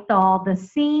liked all the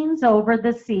scenes over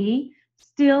the sea,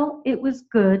 still it was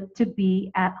good to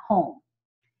be at home.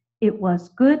 It was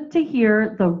good to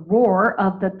hear the roar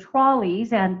of the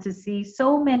trolleys and to see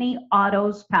so many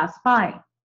autos pass by.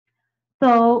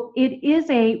 Though it is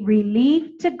a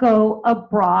relief to go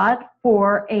abroad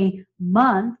for a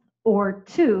month or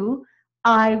two,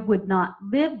 I would not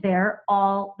live there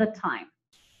all the time.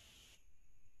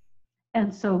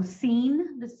 And so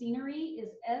scene, the scenery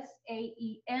is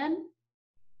S-A-E-N,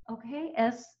 okay,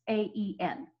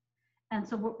 S-A-E-N. And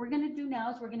so what we're going to do now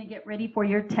is we're going to get ready for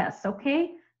your tests,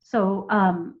 okay? So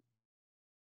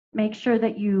make sure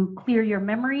that you clear your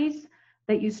memories,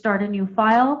 that you start a new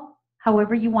file,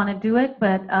 however you want to do it,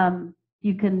 but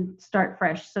you can start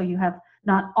fresh. So you have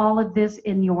not all of this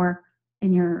in your,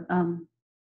 you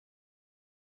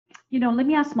know, let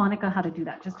me ask Monica how to do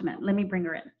that. Just a minute. Let me bring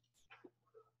her in.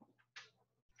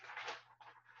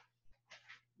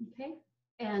 Okay.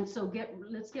 And so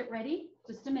let's get ready.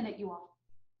 Just a minute, you all.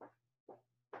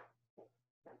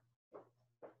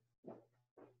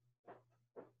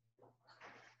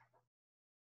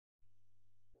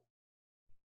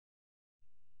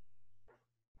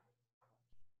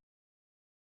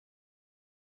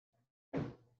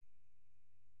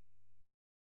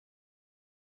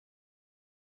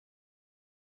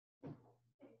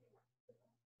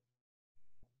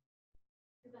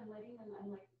 I'm letting them,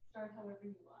 I'm like, start however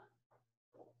you want.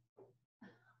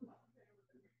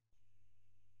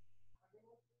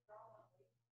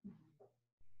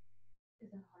 Is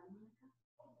that hard,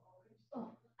 Monica?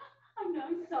 Oh, I know,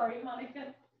 I'm sorry,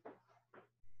 Monica.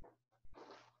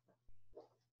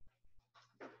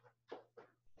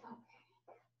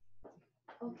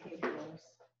 Okay, girls.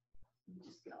 Let me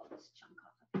just get all this junk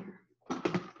off of here.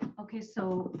 Okay,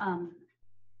 so I'm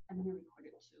gonna record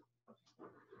it too.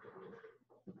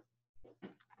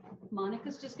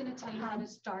 Monica's just going to tell you how to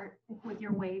start with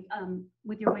your waves, how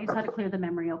to clear the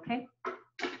memory, okay?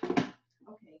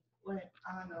 Okay, when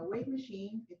on a wave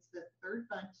machine, it's the third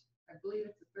button, I believe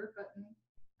it's the third button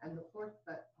and the fourth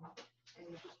button, and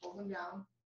you just hold them down.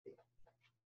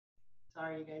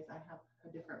 Sorry, you guys, I have a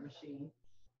different machine.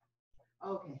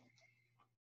 Okay,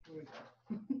 here we go.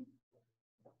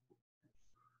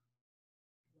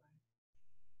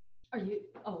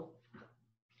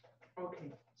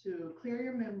 to clear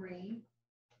your memory,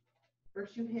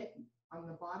 first you hit on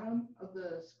the bottom of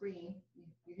the screen,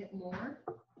 you hit more,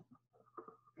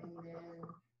 and then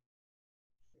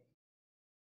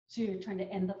So you're trying to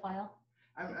end the file?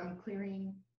 I'm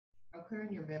clearing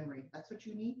your memory. That's what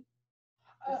you need?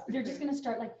 They're just going to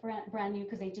start like brand new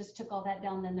because they just took all that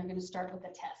down. Then they're going to start with the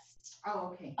test.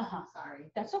 Oh, okay. Uh-huh.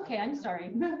 Sorry. That's okay. I'm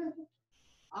sorry.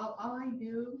 all I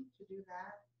do to do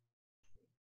that.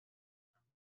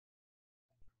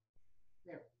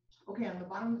 There. Okay, on the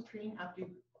bottom of the screen, after you've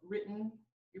written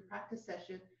your practice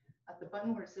session, at the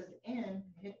button where it says end,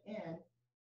 hit end,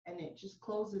 and it just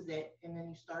closes it, and then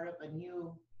you start up a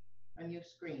new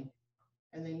screen.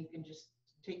 And then you can just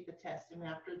take the test. And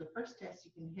after the first test,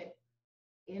 you can hit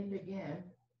end again,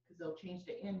 because they'll change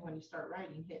to end when you start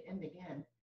writing. Hit end again,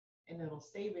 and it'll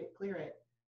save it, clear it,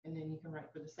 and then you can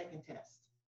write for the second test.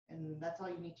 And that's all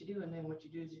you need to do. And then what you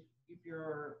do is if you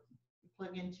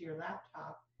plug into your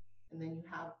laptop, and then you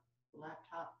have the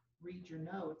laptop read your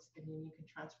notes, and then you can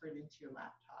transfer it into your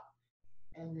laptop.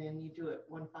 And then you do it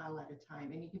one file at a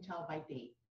time, and you can tell by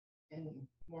date and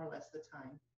more or less the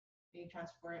time. And you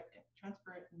transfer it,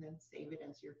 and then save it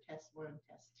as your test 1,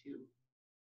 test 2,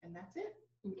 and that's it.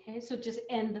 Okay, so just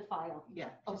end the file. Yeah,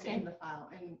 just Okay. end the file.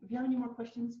 And if you have any more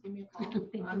questions, give me a call.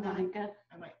 Thank you, Monica.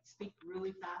 I might speak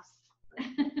really fast,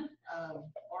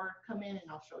 or come in and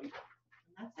I'll show you.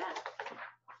 And that's that.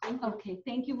 Thank you. Okay,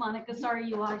 thank you, Monica. Sorry,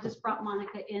 you all, I just brought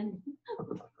Monica in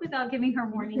without giving her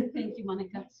warning. Thank you,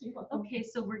 Monica. Okay,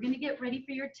 so we're going to get ready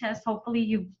for your test. Hopefully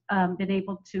you've been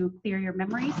able to clear your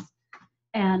memories.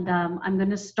 And I'm going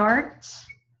to start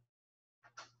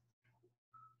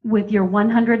with your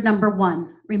 100 number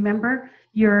 1. Remember,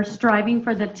 you're striving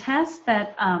for the test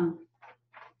that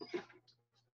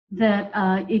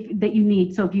you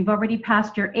need. So if you've already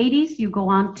passed your 80s, you go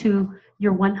on to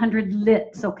your 100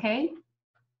 lits, okay?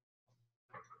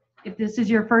 If this is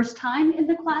your first time in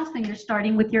the class, then you're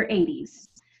starting with your 80s.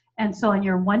 And so on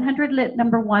your 100 lit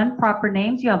number 1 proper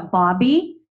names, you have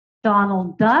Bobby,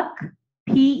 Donald Duck,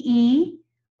 PE,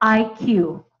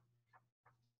 IQ.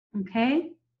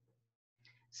 Okay?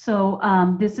 So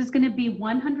this is going to be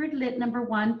 100 lit number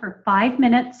 1 for 5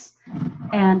 minutes,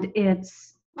 and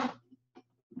it's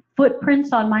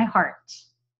footprints on my heart.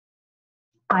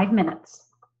 5 minutes.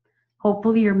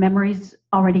 Hopefully your memory's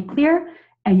already clear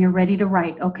and you're ready to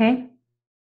write, okay?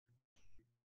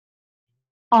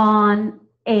 On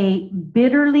a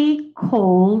bitterly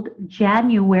cold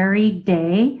January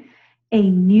day, a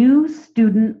new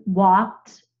student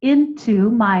walked into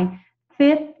my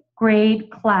 5th grade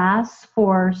class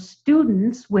for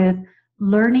students with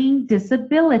learning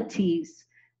disabilities,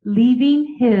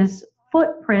 leaving his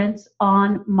footprints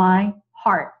on my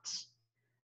heart.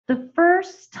 The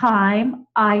first time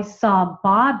I saw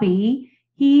Bobby,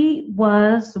 he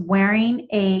was wearing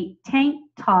a tank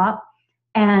top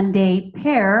and a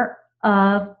pair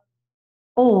of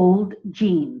old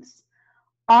jeans,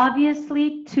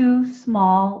 obviously too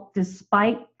small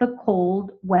despite the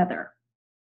cold weather.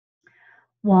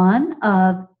 One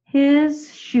of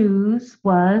his shoes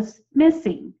was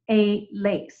missing a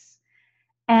lace,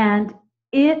 and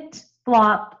it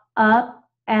flopped up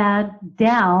and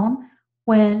down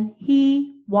when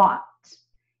he walked.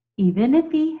 Even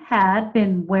if he had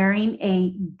been wearing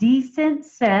a decent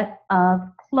set of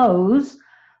clothes,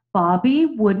 Bobby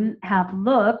wouldn't have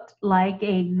looked like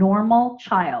a normal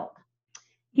child.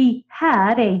 He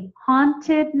had a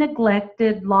haunted,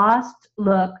 neglected, lost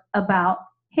look about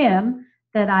him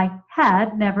that I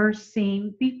had never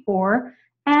seen before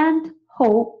and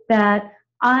hope that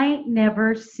I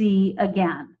never see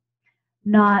again.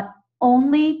 Not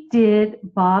only did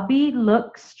Bobby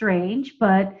look strange,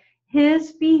 but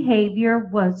his behavior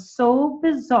was so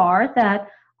bizarre that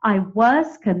I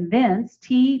was convinced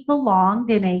he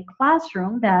belonged in a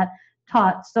classroom that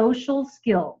taught social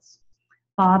skills.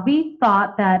 Bobby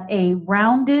thought that a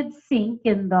rounded sink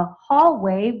in the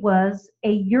hallway was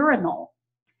a urinal.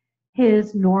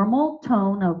 His normal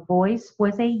tone of voice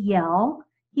was a yell.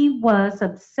 He was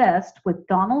obsessed with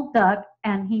Donald Duck,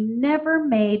 and he never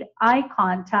made eye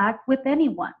contact with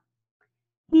anyone.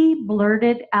 He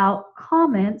blurted out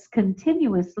comments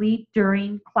continuously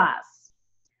during class.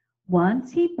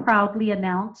 Once he proudly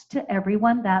announced to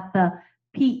everyone that the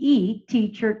PE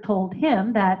teacher told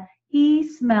him that he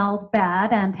smelled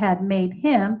bad and had made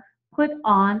him put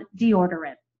on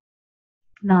deodorant.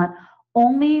 Not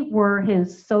only were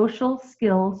his social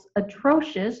skills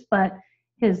atrocious, but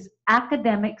his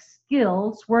academic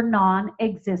skills were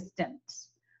non-existent.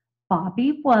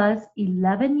 Bobby was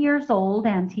 11 years old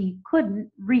and he couldn't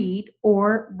read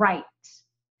or write.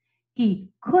 He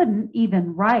couldn't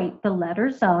even write the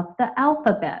letters of the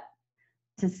alphabet.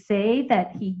 to say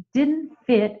that he didn't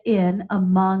fit in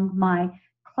among my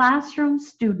classroom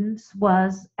students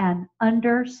was an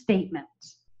understatement.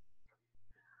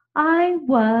 I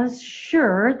was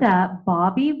sure that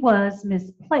Bobby was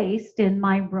misplaced in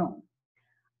my room.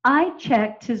 I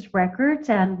checked his records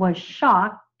and was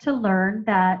shocked to learn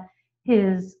that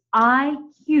his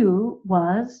IQ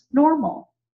was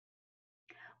normal.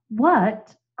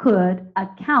 What could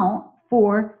account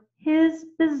for his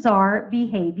bizarre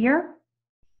behavior?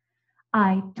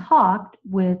 I talked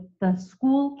with the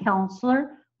school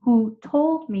counselor who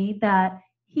told me that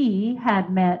he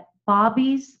had met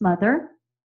Bobby's mother.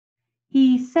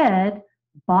 He said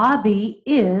Bobby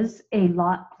is a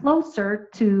lot closer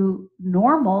to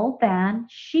normal than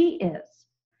she is.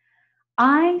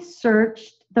 I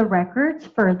searched the records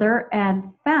further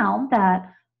and found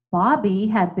that Bobby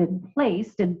had been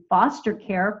placed in foster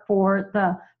care for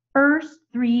the first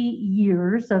 3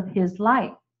 years of his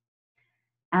life.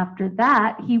 After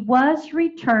that, he was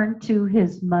returned to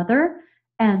his mother,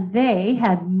 and they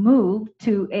had moved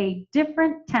to a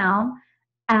different town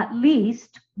at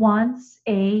least once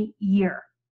a year.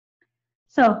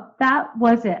 So that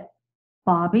was it.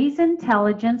 Bobby's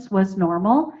intelligence was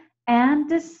normal, and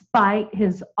despite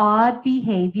his odd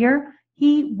behavior,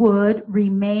 he would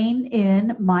remain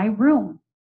in my room.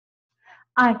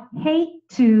 I hate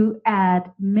to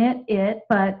admit it,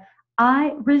 but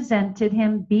I resented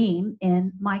him being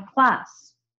in my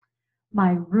class.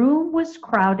 My room was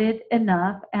crowded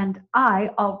enough, and I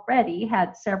already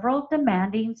had several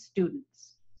demanding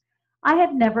students. I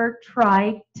had never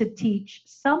tried to teach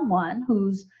someone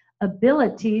whose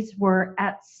abilities were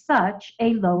at such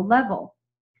a low level.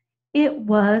 It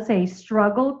was a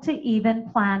struggle to even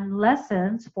plan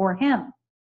lessons for him.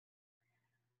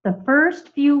 The first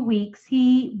few weeks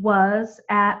he was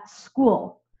at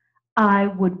school, I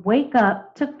would wake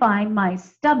up to find my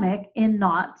stomach in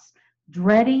knots,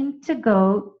 dreading to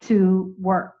go to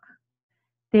work.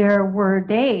 There were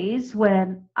days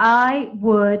when I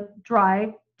would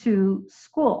drive to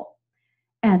school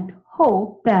and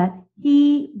hope that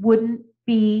he wouldn't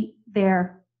be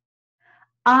there.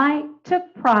 I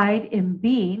took pride in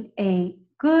being a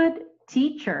good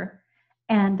teacher,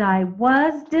 and I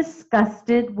was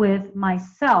disgusted with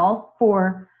myself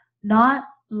for not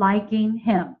liking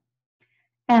him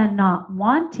and not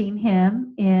wanting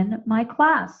him in my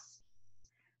class.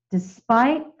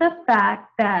 Despite the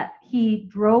fact that he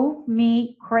drove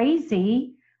me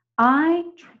crazy, I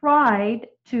tried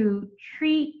to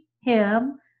treat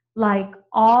him like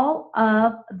all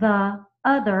of the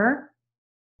other.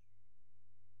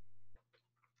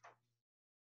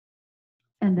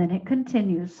 And then it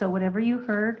continues. So whatever you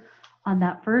heard on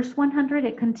that first 100,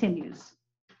 it continues.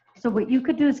 So what you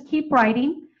could do is keep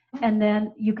writing, and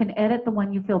then you can edit the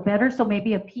one you feel better. So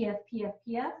maybe a PF.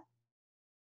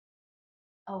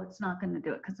 Oh, it's not going to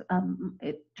do it because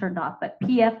it turned off, but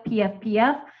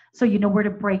PF. So you know where to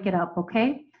break it up,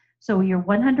 okay? So your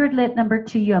 100 lit number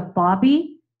 2, you have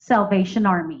Bobby, Salvation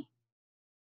Army.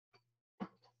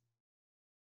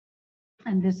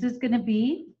 And this is going to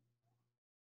be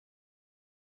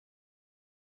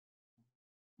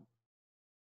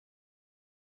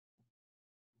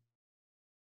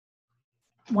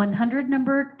 $100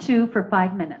 number 2 for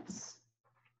 5 minutes.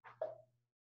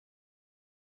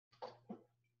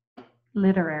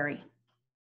 Literary.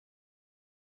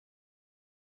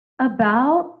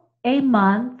 About a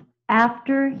month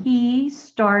after he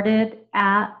started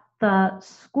at the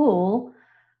school,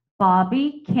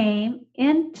 Bobby came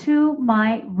into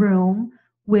my room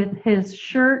with his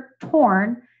shirt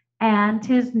torn and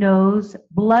his nose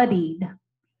bloodied.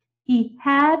 He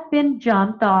had been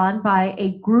jumped on by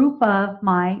a group of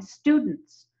my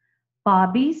students.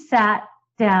 Bobby sat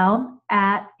down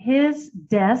at his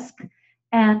desk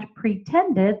and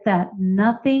pretended that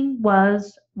nothing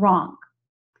was wrong.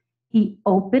 He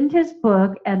opened his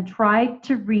book and tried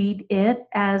to read it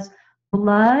as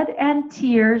blood and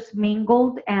tears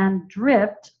mingled and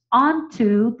dripped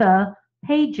onto the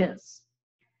pages.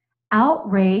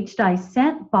 Outraged, I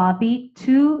sent Bobby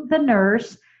to the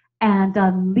nurse and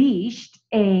unleashed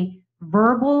a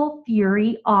verbal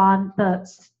fury on the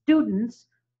students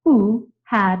who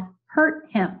had hurt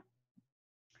him.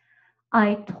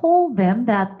 I told them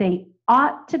that they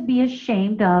ought to be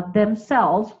ashamed of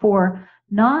themselves for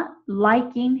not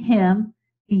liking him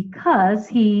because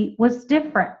he was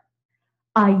different.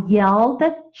 I yelled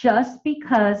that just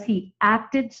because he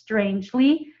acted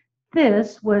strangely,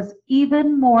 this was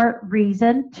even more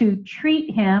reason to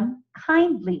treat him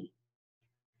kindly.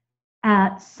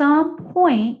 At some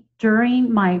point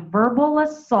during my verbal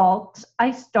assault,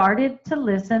 I started to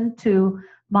listen to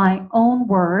my own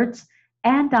words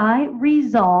and I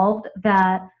resolved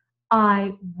that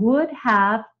I would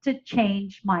have to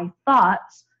change my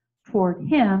thoughts toward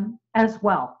him as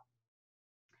well.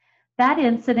 That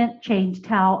incident changed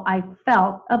how I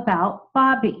felt about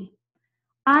Bobby.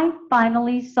 I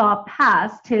finally saw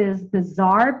past his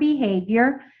bizarre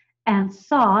behavior and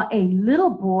saw a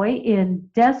little boy in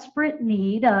desperate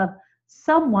need of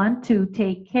someone to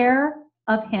take care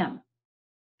of him.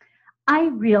 I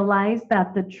realized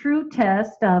that the true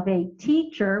test of a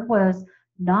teacher was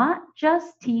not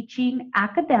just teaching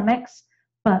academics,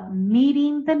 but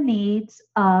meeting the needs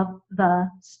of the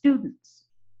students.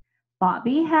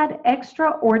 Bobby had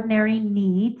extraordinary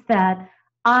needs that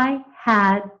I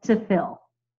had to fill.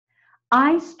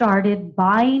 I started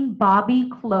buying Bobby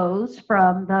clothes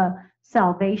from the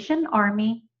Salvation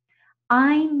Army.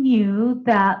 I knew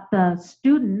that the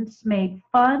students made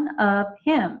fun of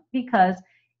him because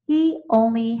he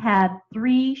only had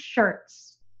 3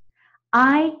 shirts.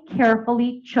 I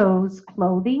carefully chose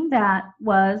clothing that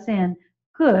was in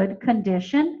good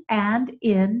condition and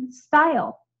in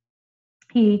style.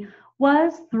 He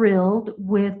was thrilled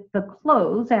with the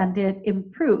clothes and it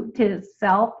improved his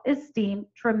self-esteem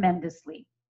tremendously.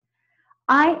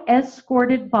 I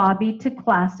escorted Bobby to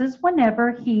classes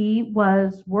whenever he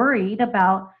was worried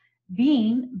about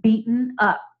being beaten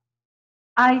up.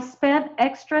 I spent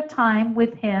extra time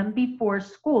with him before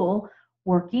school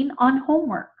working on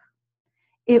homework.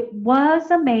 It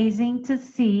was amazing to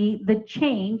see the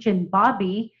change in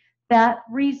Bobby that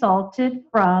resulted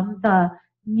from the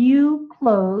new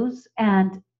clothes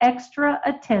and extra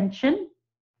attention.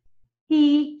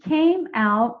 He came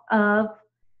out of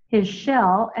his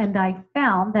shell, and I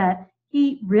found that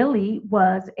he really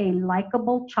was a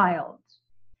likable child.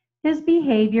 His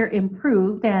behavior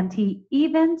improved, and he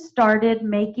even started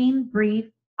making brief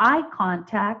eye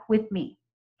contact with me.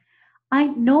 I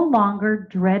no longer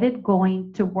dreaded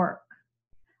going to work.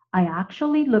 I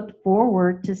actually looked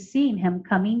forward to seeing him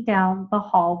coming down the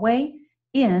hallway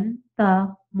in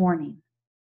the morning.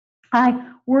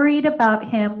 I worried about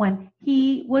him when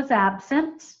he was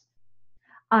absent.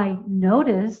 I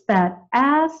noticed that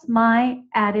as my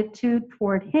attitude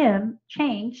toward him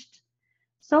changed,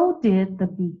 so did the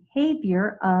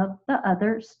behavior of the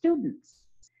other students.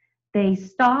 They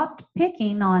stopped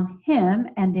picking on him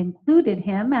and included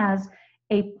him as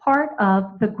a part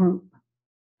of the group.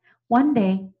 One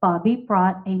day, Bobby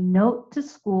brought a note to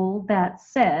school that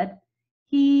said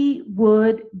he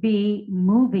would be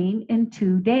moving in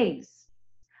 2 days.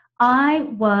 I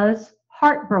was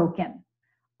heartbroken.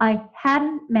 I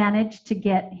hadn't managed to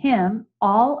get him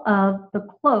all of the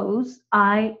clothes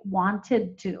I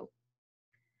wanted to.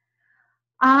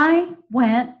 I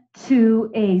went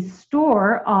to a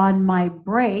store on my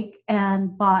break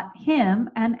and bought him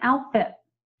an outfit.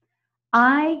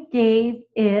 I gave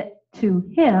it to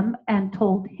him and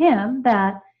told him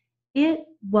that it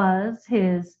was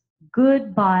his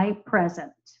goodbye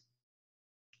present.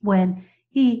 When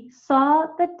he saw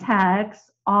the tags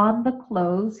on the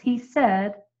clothes, he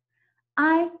said,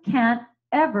 I can't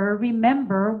ever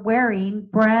remember wearing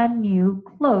brand new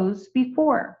clothes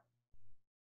before.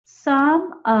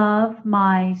 Some of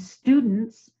my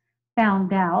students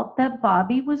found out that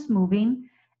Bobby was moving,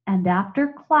 and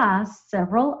after class,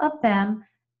 several of them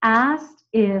asked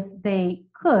if they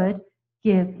could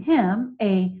give him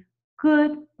a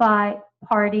goodbye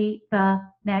party the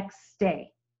next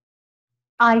day.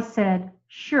 I said,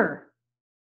 sure.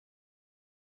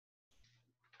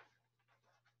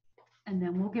 And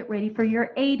then we'll get ready for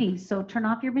your 80s. So turn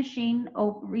off your machine,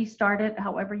 restart it,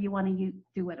 however you want to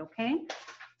do it, okay?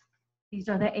 These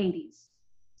are the 80s,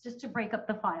 just to break up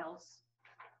the files.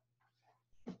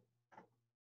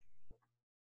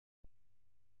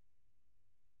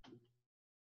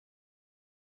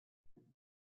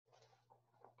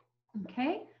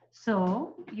 Okay,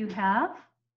 so you have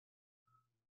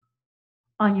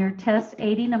on your test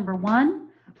 80, number 1,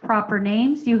 proper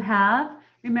names. You have,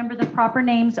 remember the proper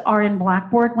names are in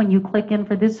Blackboard when you click in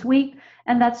for this week,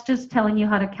 and that's just telling you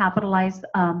how to capitalize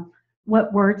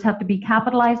what words have to be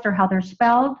capitalized or how they're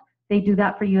spelled. They do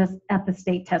that for you at the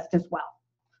state test as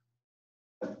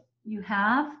well. You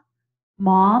have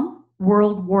Mom,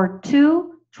 World War II,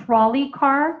 trolley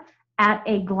car, at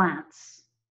a glance.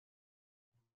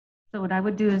 So what I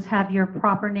would do is have your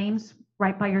proper names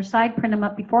right by your side, print them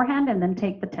up beforehand, and then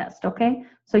take the test, okay?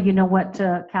 So you know what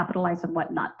to capitalize and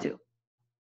what not to.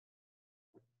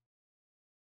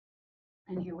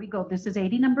 And here we go. This is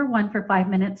 80 number 1 for 5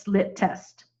 minutes lit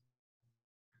test.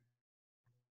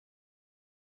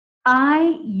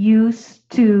 I used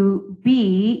to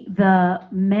be the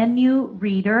menu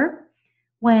reader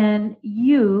when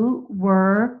you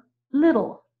were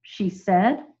little. she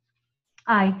said.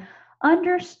 I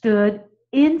understood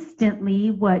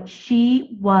instantly what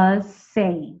she was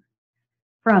saying.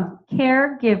 From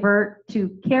caregiver to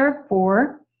cared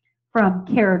for, from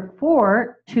cared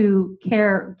for to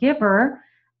caregiver,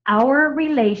 our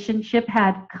relationship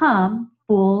had come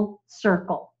full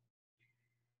circle.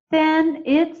 Then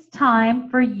it's time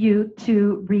for you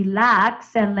to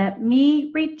relax and let me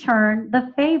return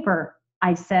the favor,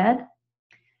 I said.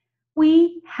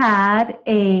 We had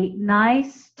a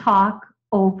nice talk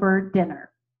over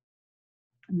dinner.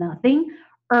 Nothing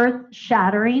earth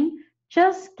shattering,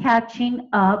 just catching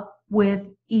up with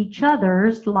each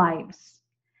other's lives.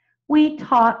 We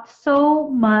talked so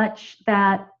much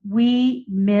that we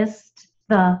missed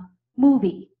the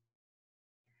movie.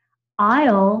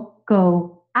 I'll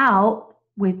go out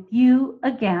with you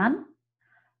again,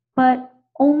 but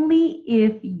only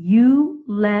if you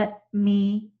let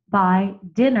me buy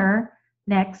dinner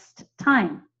next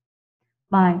time,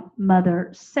 my mother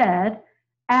said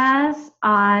as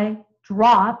I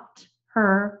dropped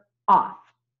her off.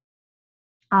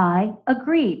 I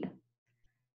agreed.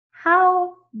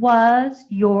 How was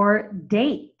your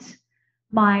date?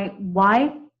 My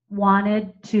wife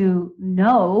wanted to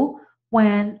know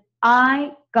when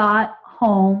I got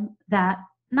home that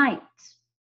night.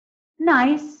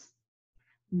 Nice.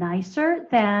 Nicer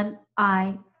than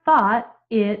I thought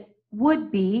it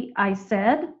would be, I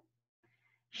said.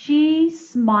 She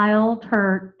smiled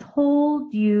her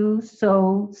told you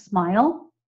so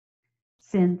smile.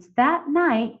 Since that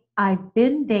night, I've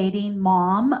been dating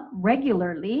Mom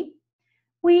regularly.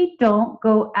 We don't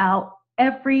go out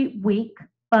every week,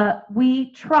 but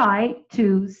we try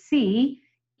to see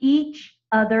each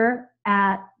other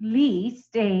at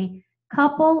least a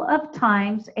couple of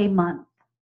times a month.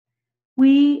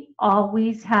 We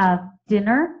always have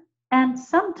dinner, and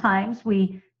sometimes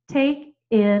we take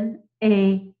in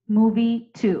a movie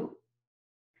too.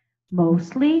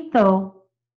 Mostly, though,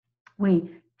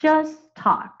 we just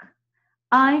talk.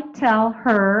 I tell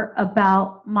her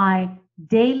about my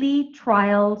daily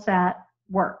trials at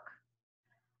work.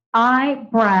 I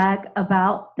brag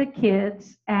about the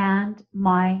kids and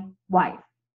my wife.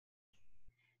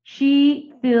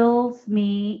 She fills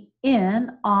me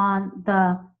in on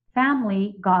the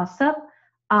family gossip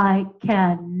I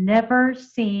can never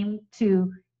seem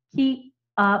to keep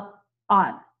up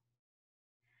on.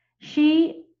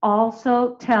 She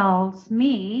also tells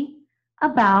me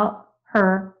about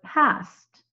her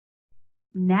past.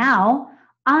 Now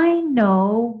I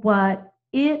know what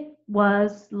it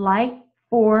was like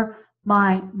for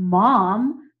my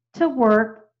mom to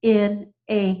work in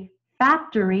a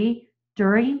factory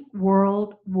during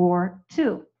World War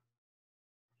II.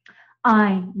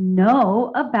 I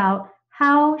know about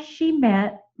how she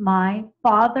met my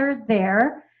father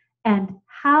there and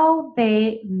how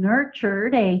they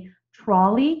nurtured a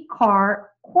trolley car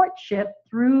courtship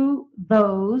through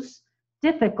those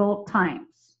difficult times.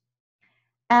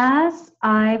 As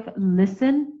I've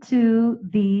listened to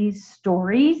these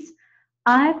stories,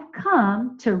 I've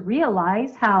come to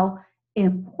realize how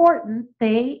important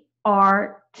they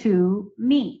are to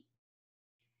me.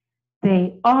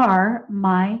 They are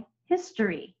my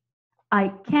history.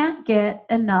 I can't get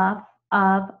enough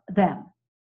of them.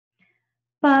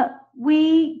 But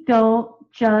we don't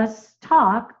just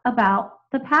talk about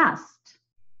the past.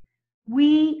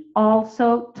 We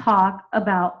also talk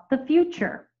about the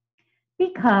future.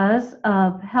 Because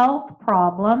of health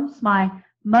problems, my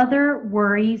mother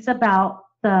worries about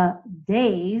the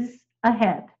days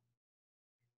ahead.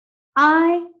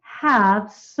 I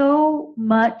have so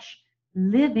much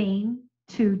living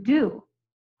to do,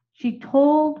 she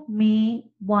told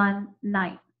me one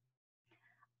night.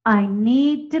 I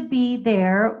need to be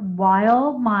there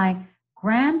while my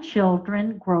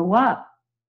grandchildren grow up.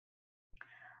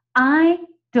 I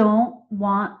don't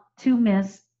want to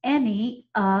miss any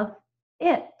of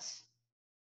it.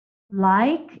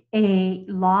 Like a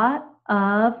lot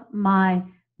of my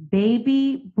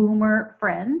baby boomer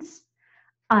friends,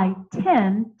 I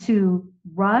tend to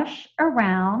rush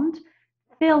around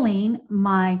filling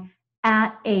my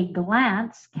at a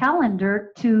glance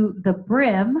calendar to the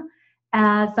brim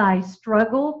as I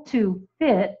struggle to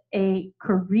fit a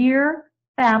career,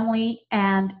 family,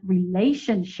 and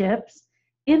relationships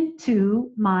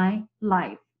into my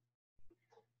life.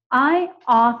 I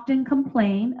often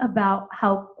complain about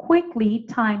how quickly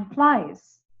time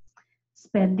flies.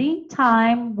 Spending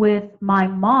time with my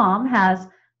mom has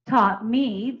taught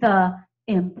me the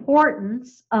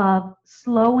importance of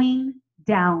slowing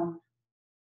down.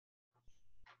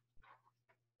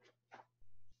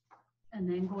 And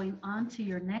then going on to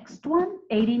your next one,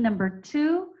 80 number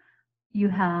 2, you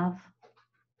have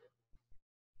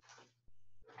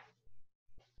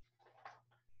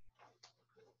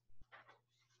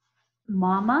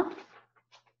Mama,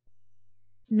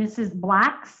 Mrs.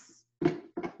 Black's,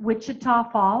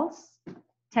 Wichita Falls,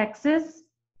 Texas,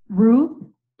 Ruth,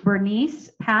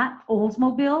 Bernice, Pat,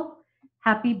 Oldsmobile,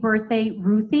 Happy Birthday,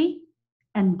 Ruthie,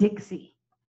 and Dixie.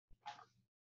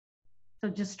 So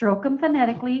just stroke them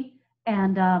phonetically.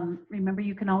 And remember,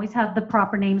 you can always have the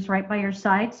proper names right by your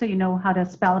side so you know how to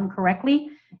spell them correctly.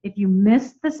 If you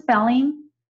miss the spelling,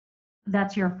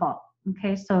 that's your fault.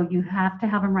 Okay, so you have to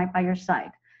have them right by your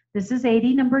side. This is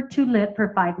 80, number 2 lit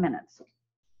for 5 minutes.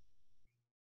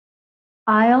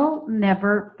 I'll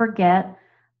never forget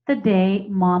the day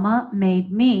Mama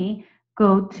made me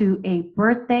go to a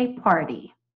birthday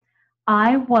party.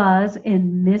 I was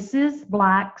in Mrs.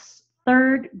 Black's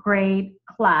 3rd grade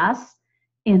class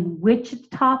in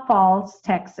Wichita Falls,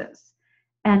 Texas,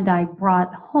 and I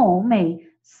brought home a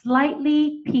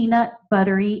slightly peanut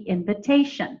buttery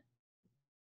invitation.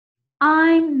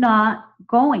 I'm not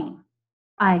going,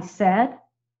 I said.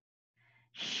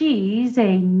 She's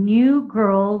a new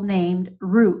girl named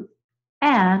Ruth,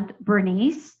 and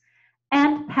Bernice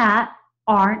and Pat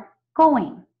aren't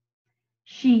going.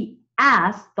 She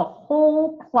asked the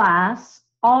whole class,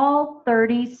 all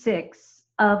 36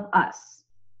 of us.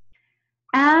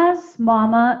 As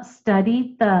Mama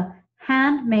studied the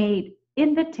handmade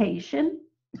invitation,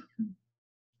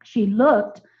 she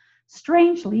looked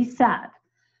strangely sad.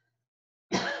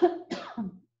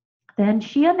 Then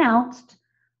she announced,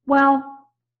 well,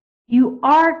 you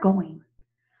are going.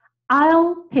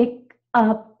 I'll pick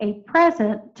up a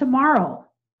present tomorrow.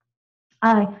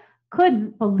 I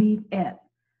couldn't believe it.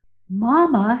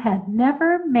 Mama had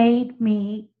never made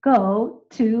me go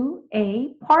to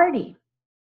a party.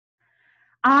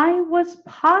 I was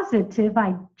positive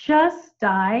I'd just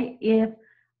die if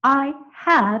I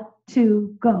had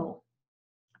to go.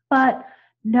 But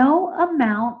no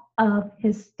amount of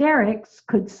hysterics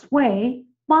could sway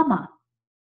Mama.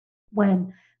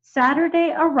 When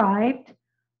Saturday arrived,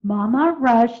 Mama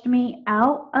rushed me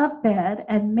out of bed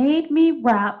and made me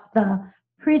wrap the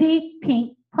pretty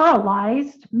pink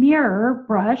pearlized mirror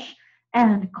brush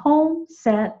and comb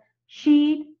set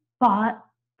she'd bought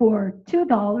for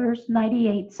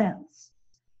 $2.98.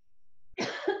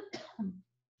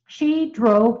 She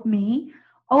drove me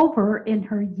over in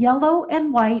her yellow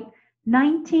and white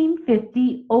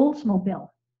 1950 Oldsmobile.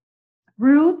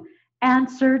 Ruth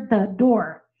answered the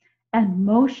door and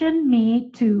motioned me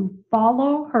to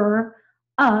follow her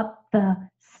up the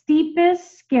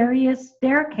steepest, scariest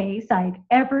staircase I'd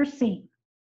ever seen.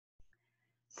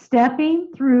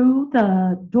 Stepping through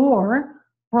the door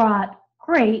brought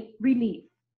great relief.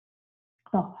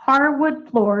 The hardwood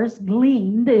floors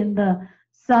gleamed in the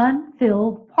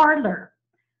sun-filled parlor.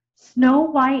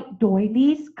 Snow-white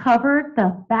doilies covered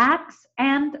the backs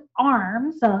and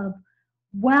arms of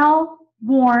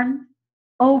well-worn,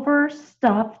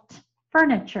 overstuffed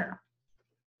furniture.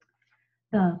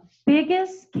 The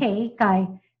biggest cake I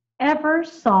ever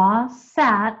saw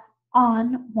sat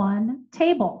on one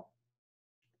table.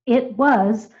 It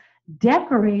was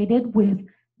decorated with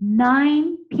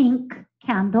 9 pink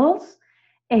candles,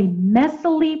 a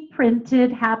messily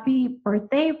printed happy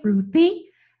birthday Ruthie,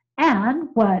 and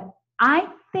what I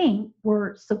think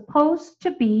were supposed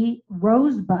to be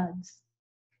rosebuds.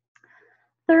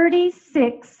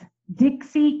 36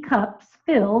 Dixie cups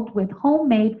filled with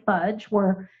homemade fudge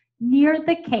were near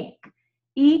the cake,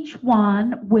 each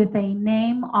one with a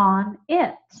name on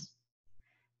it.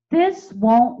 This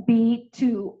won't be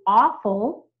too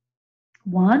awful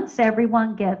once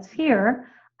everyone gets here,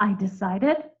 I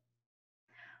decided.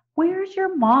 Where's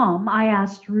your mom? I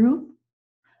asked Ruth.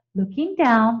 Looking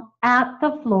down at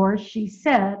the floor, she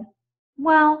said,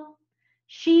 well,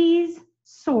 she's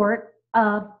sort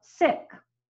of sick.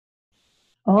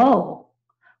 Oh,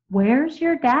 where's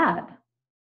your dad?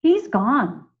 He's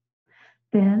gone.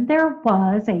 Then there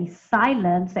was a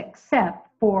silence except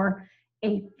for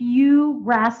a few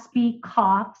raspy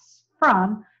coughs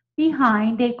from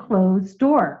behind a closed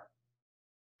door.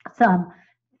 Some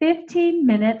 15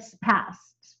 minutes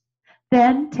passed,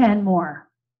 then 10 more.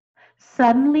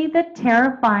 Suddenly the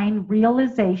terrifying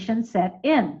realization set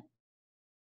in.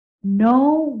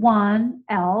 No one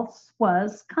else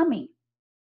was coming.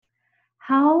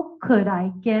 How could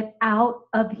I get out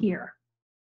of here?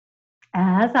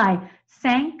 As I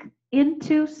sank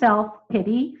into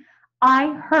self-pity,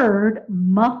 I heard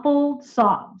muffled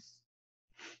sobs.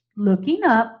 Looking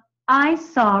up, I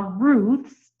saw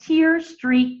Ruth's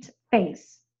tear-streaked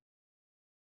face.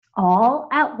 All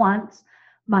at once,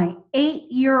 my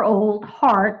 8-year-old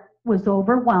heart was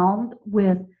overwhelmed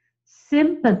with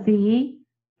sympathy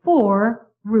for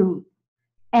Ruth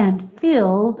and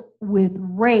filled with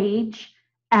rage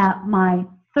at my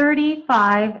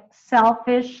 35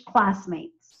 selfish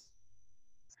classmates.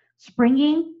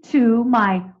 Springing to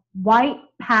my white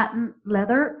patent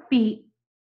leather feet,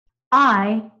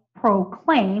 I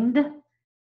proclaimed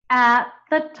at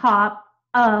the top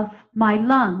of my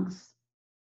lungs,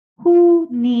 "Who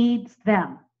needs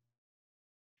them?"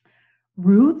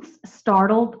 Ruth's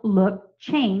startled look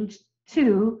changed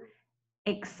to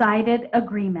excited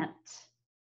agreement.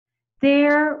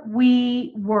 There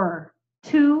we were,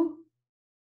 two.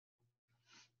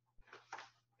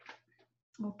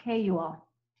 Okay, you all.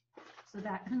 So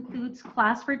that concludes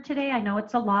class for today. I know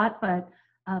it's a lot, but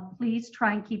please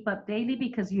try and keep up daily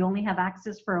because you only have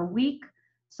access for a week.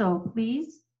 So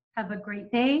please have a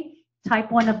great day.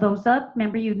 Type one of those up.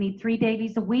 Remember, you need 3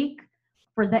 dailies a week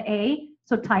for the A.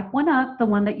 So type one up, the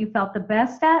one that you felt the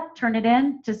best at, turn it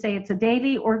in to say it's a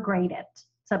daily or grade it.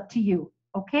 It's up to you.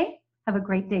 Okay? Have a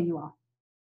great day, you all.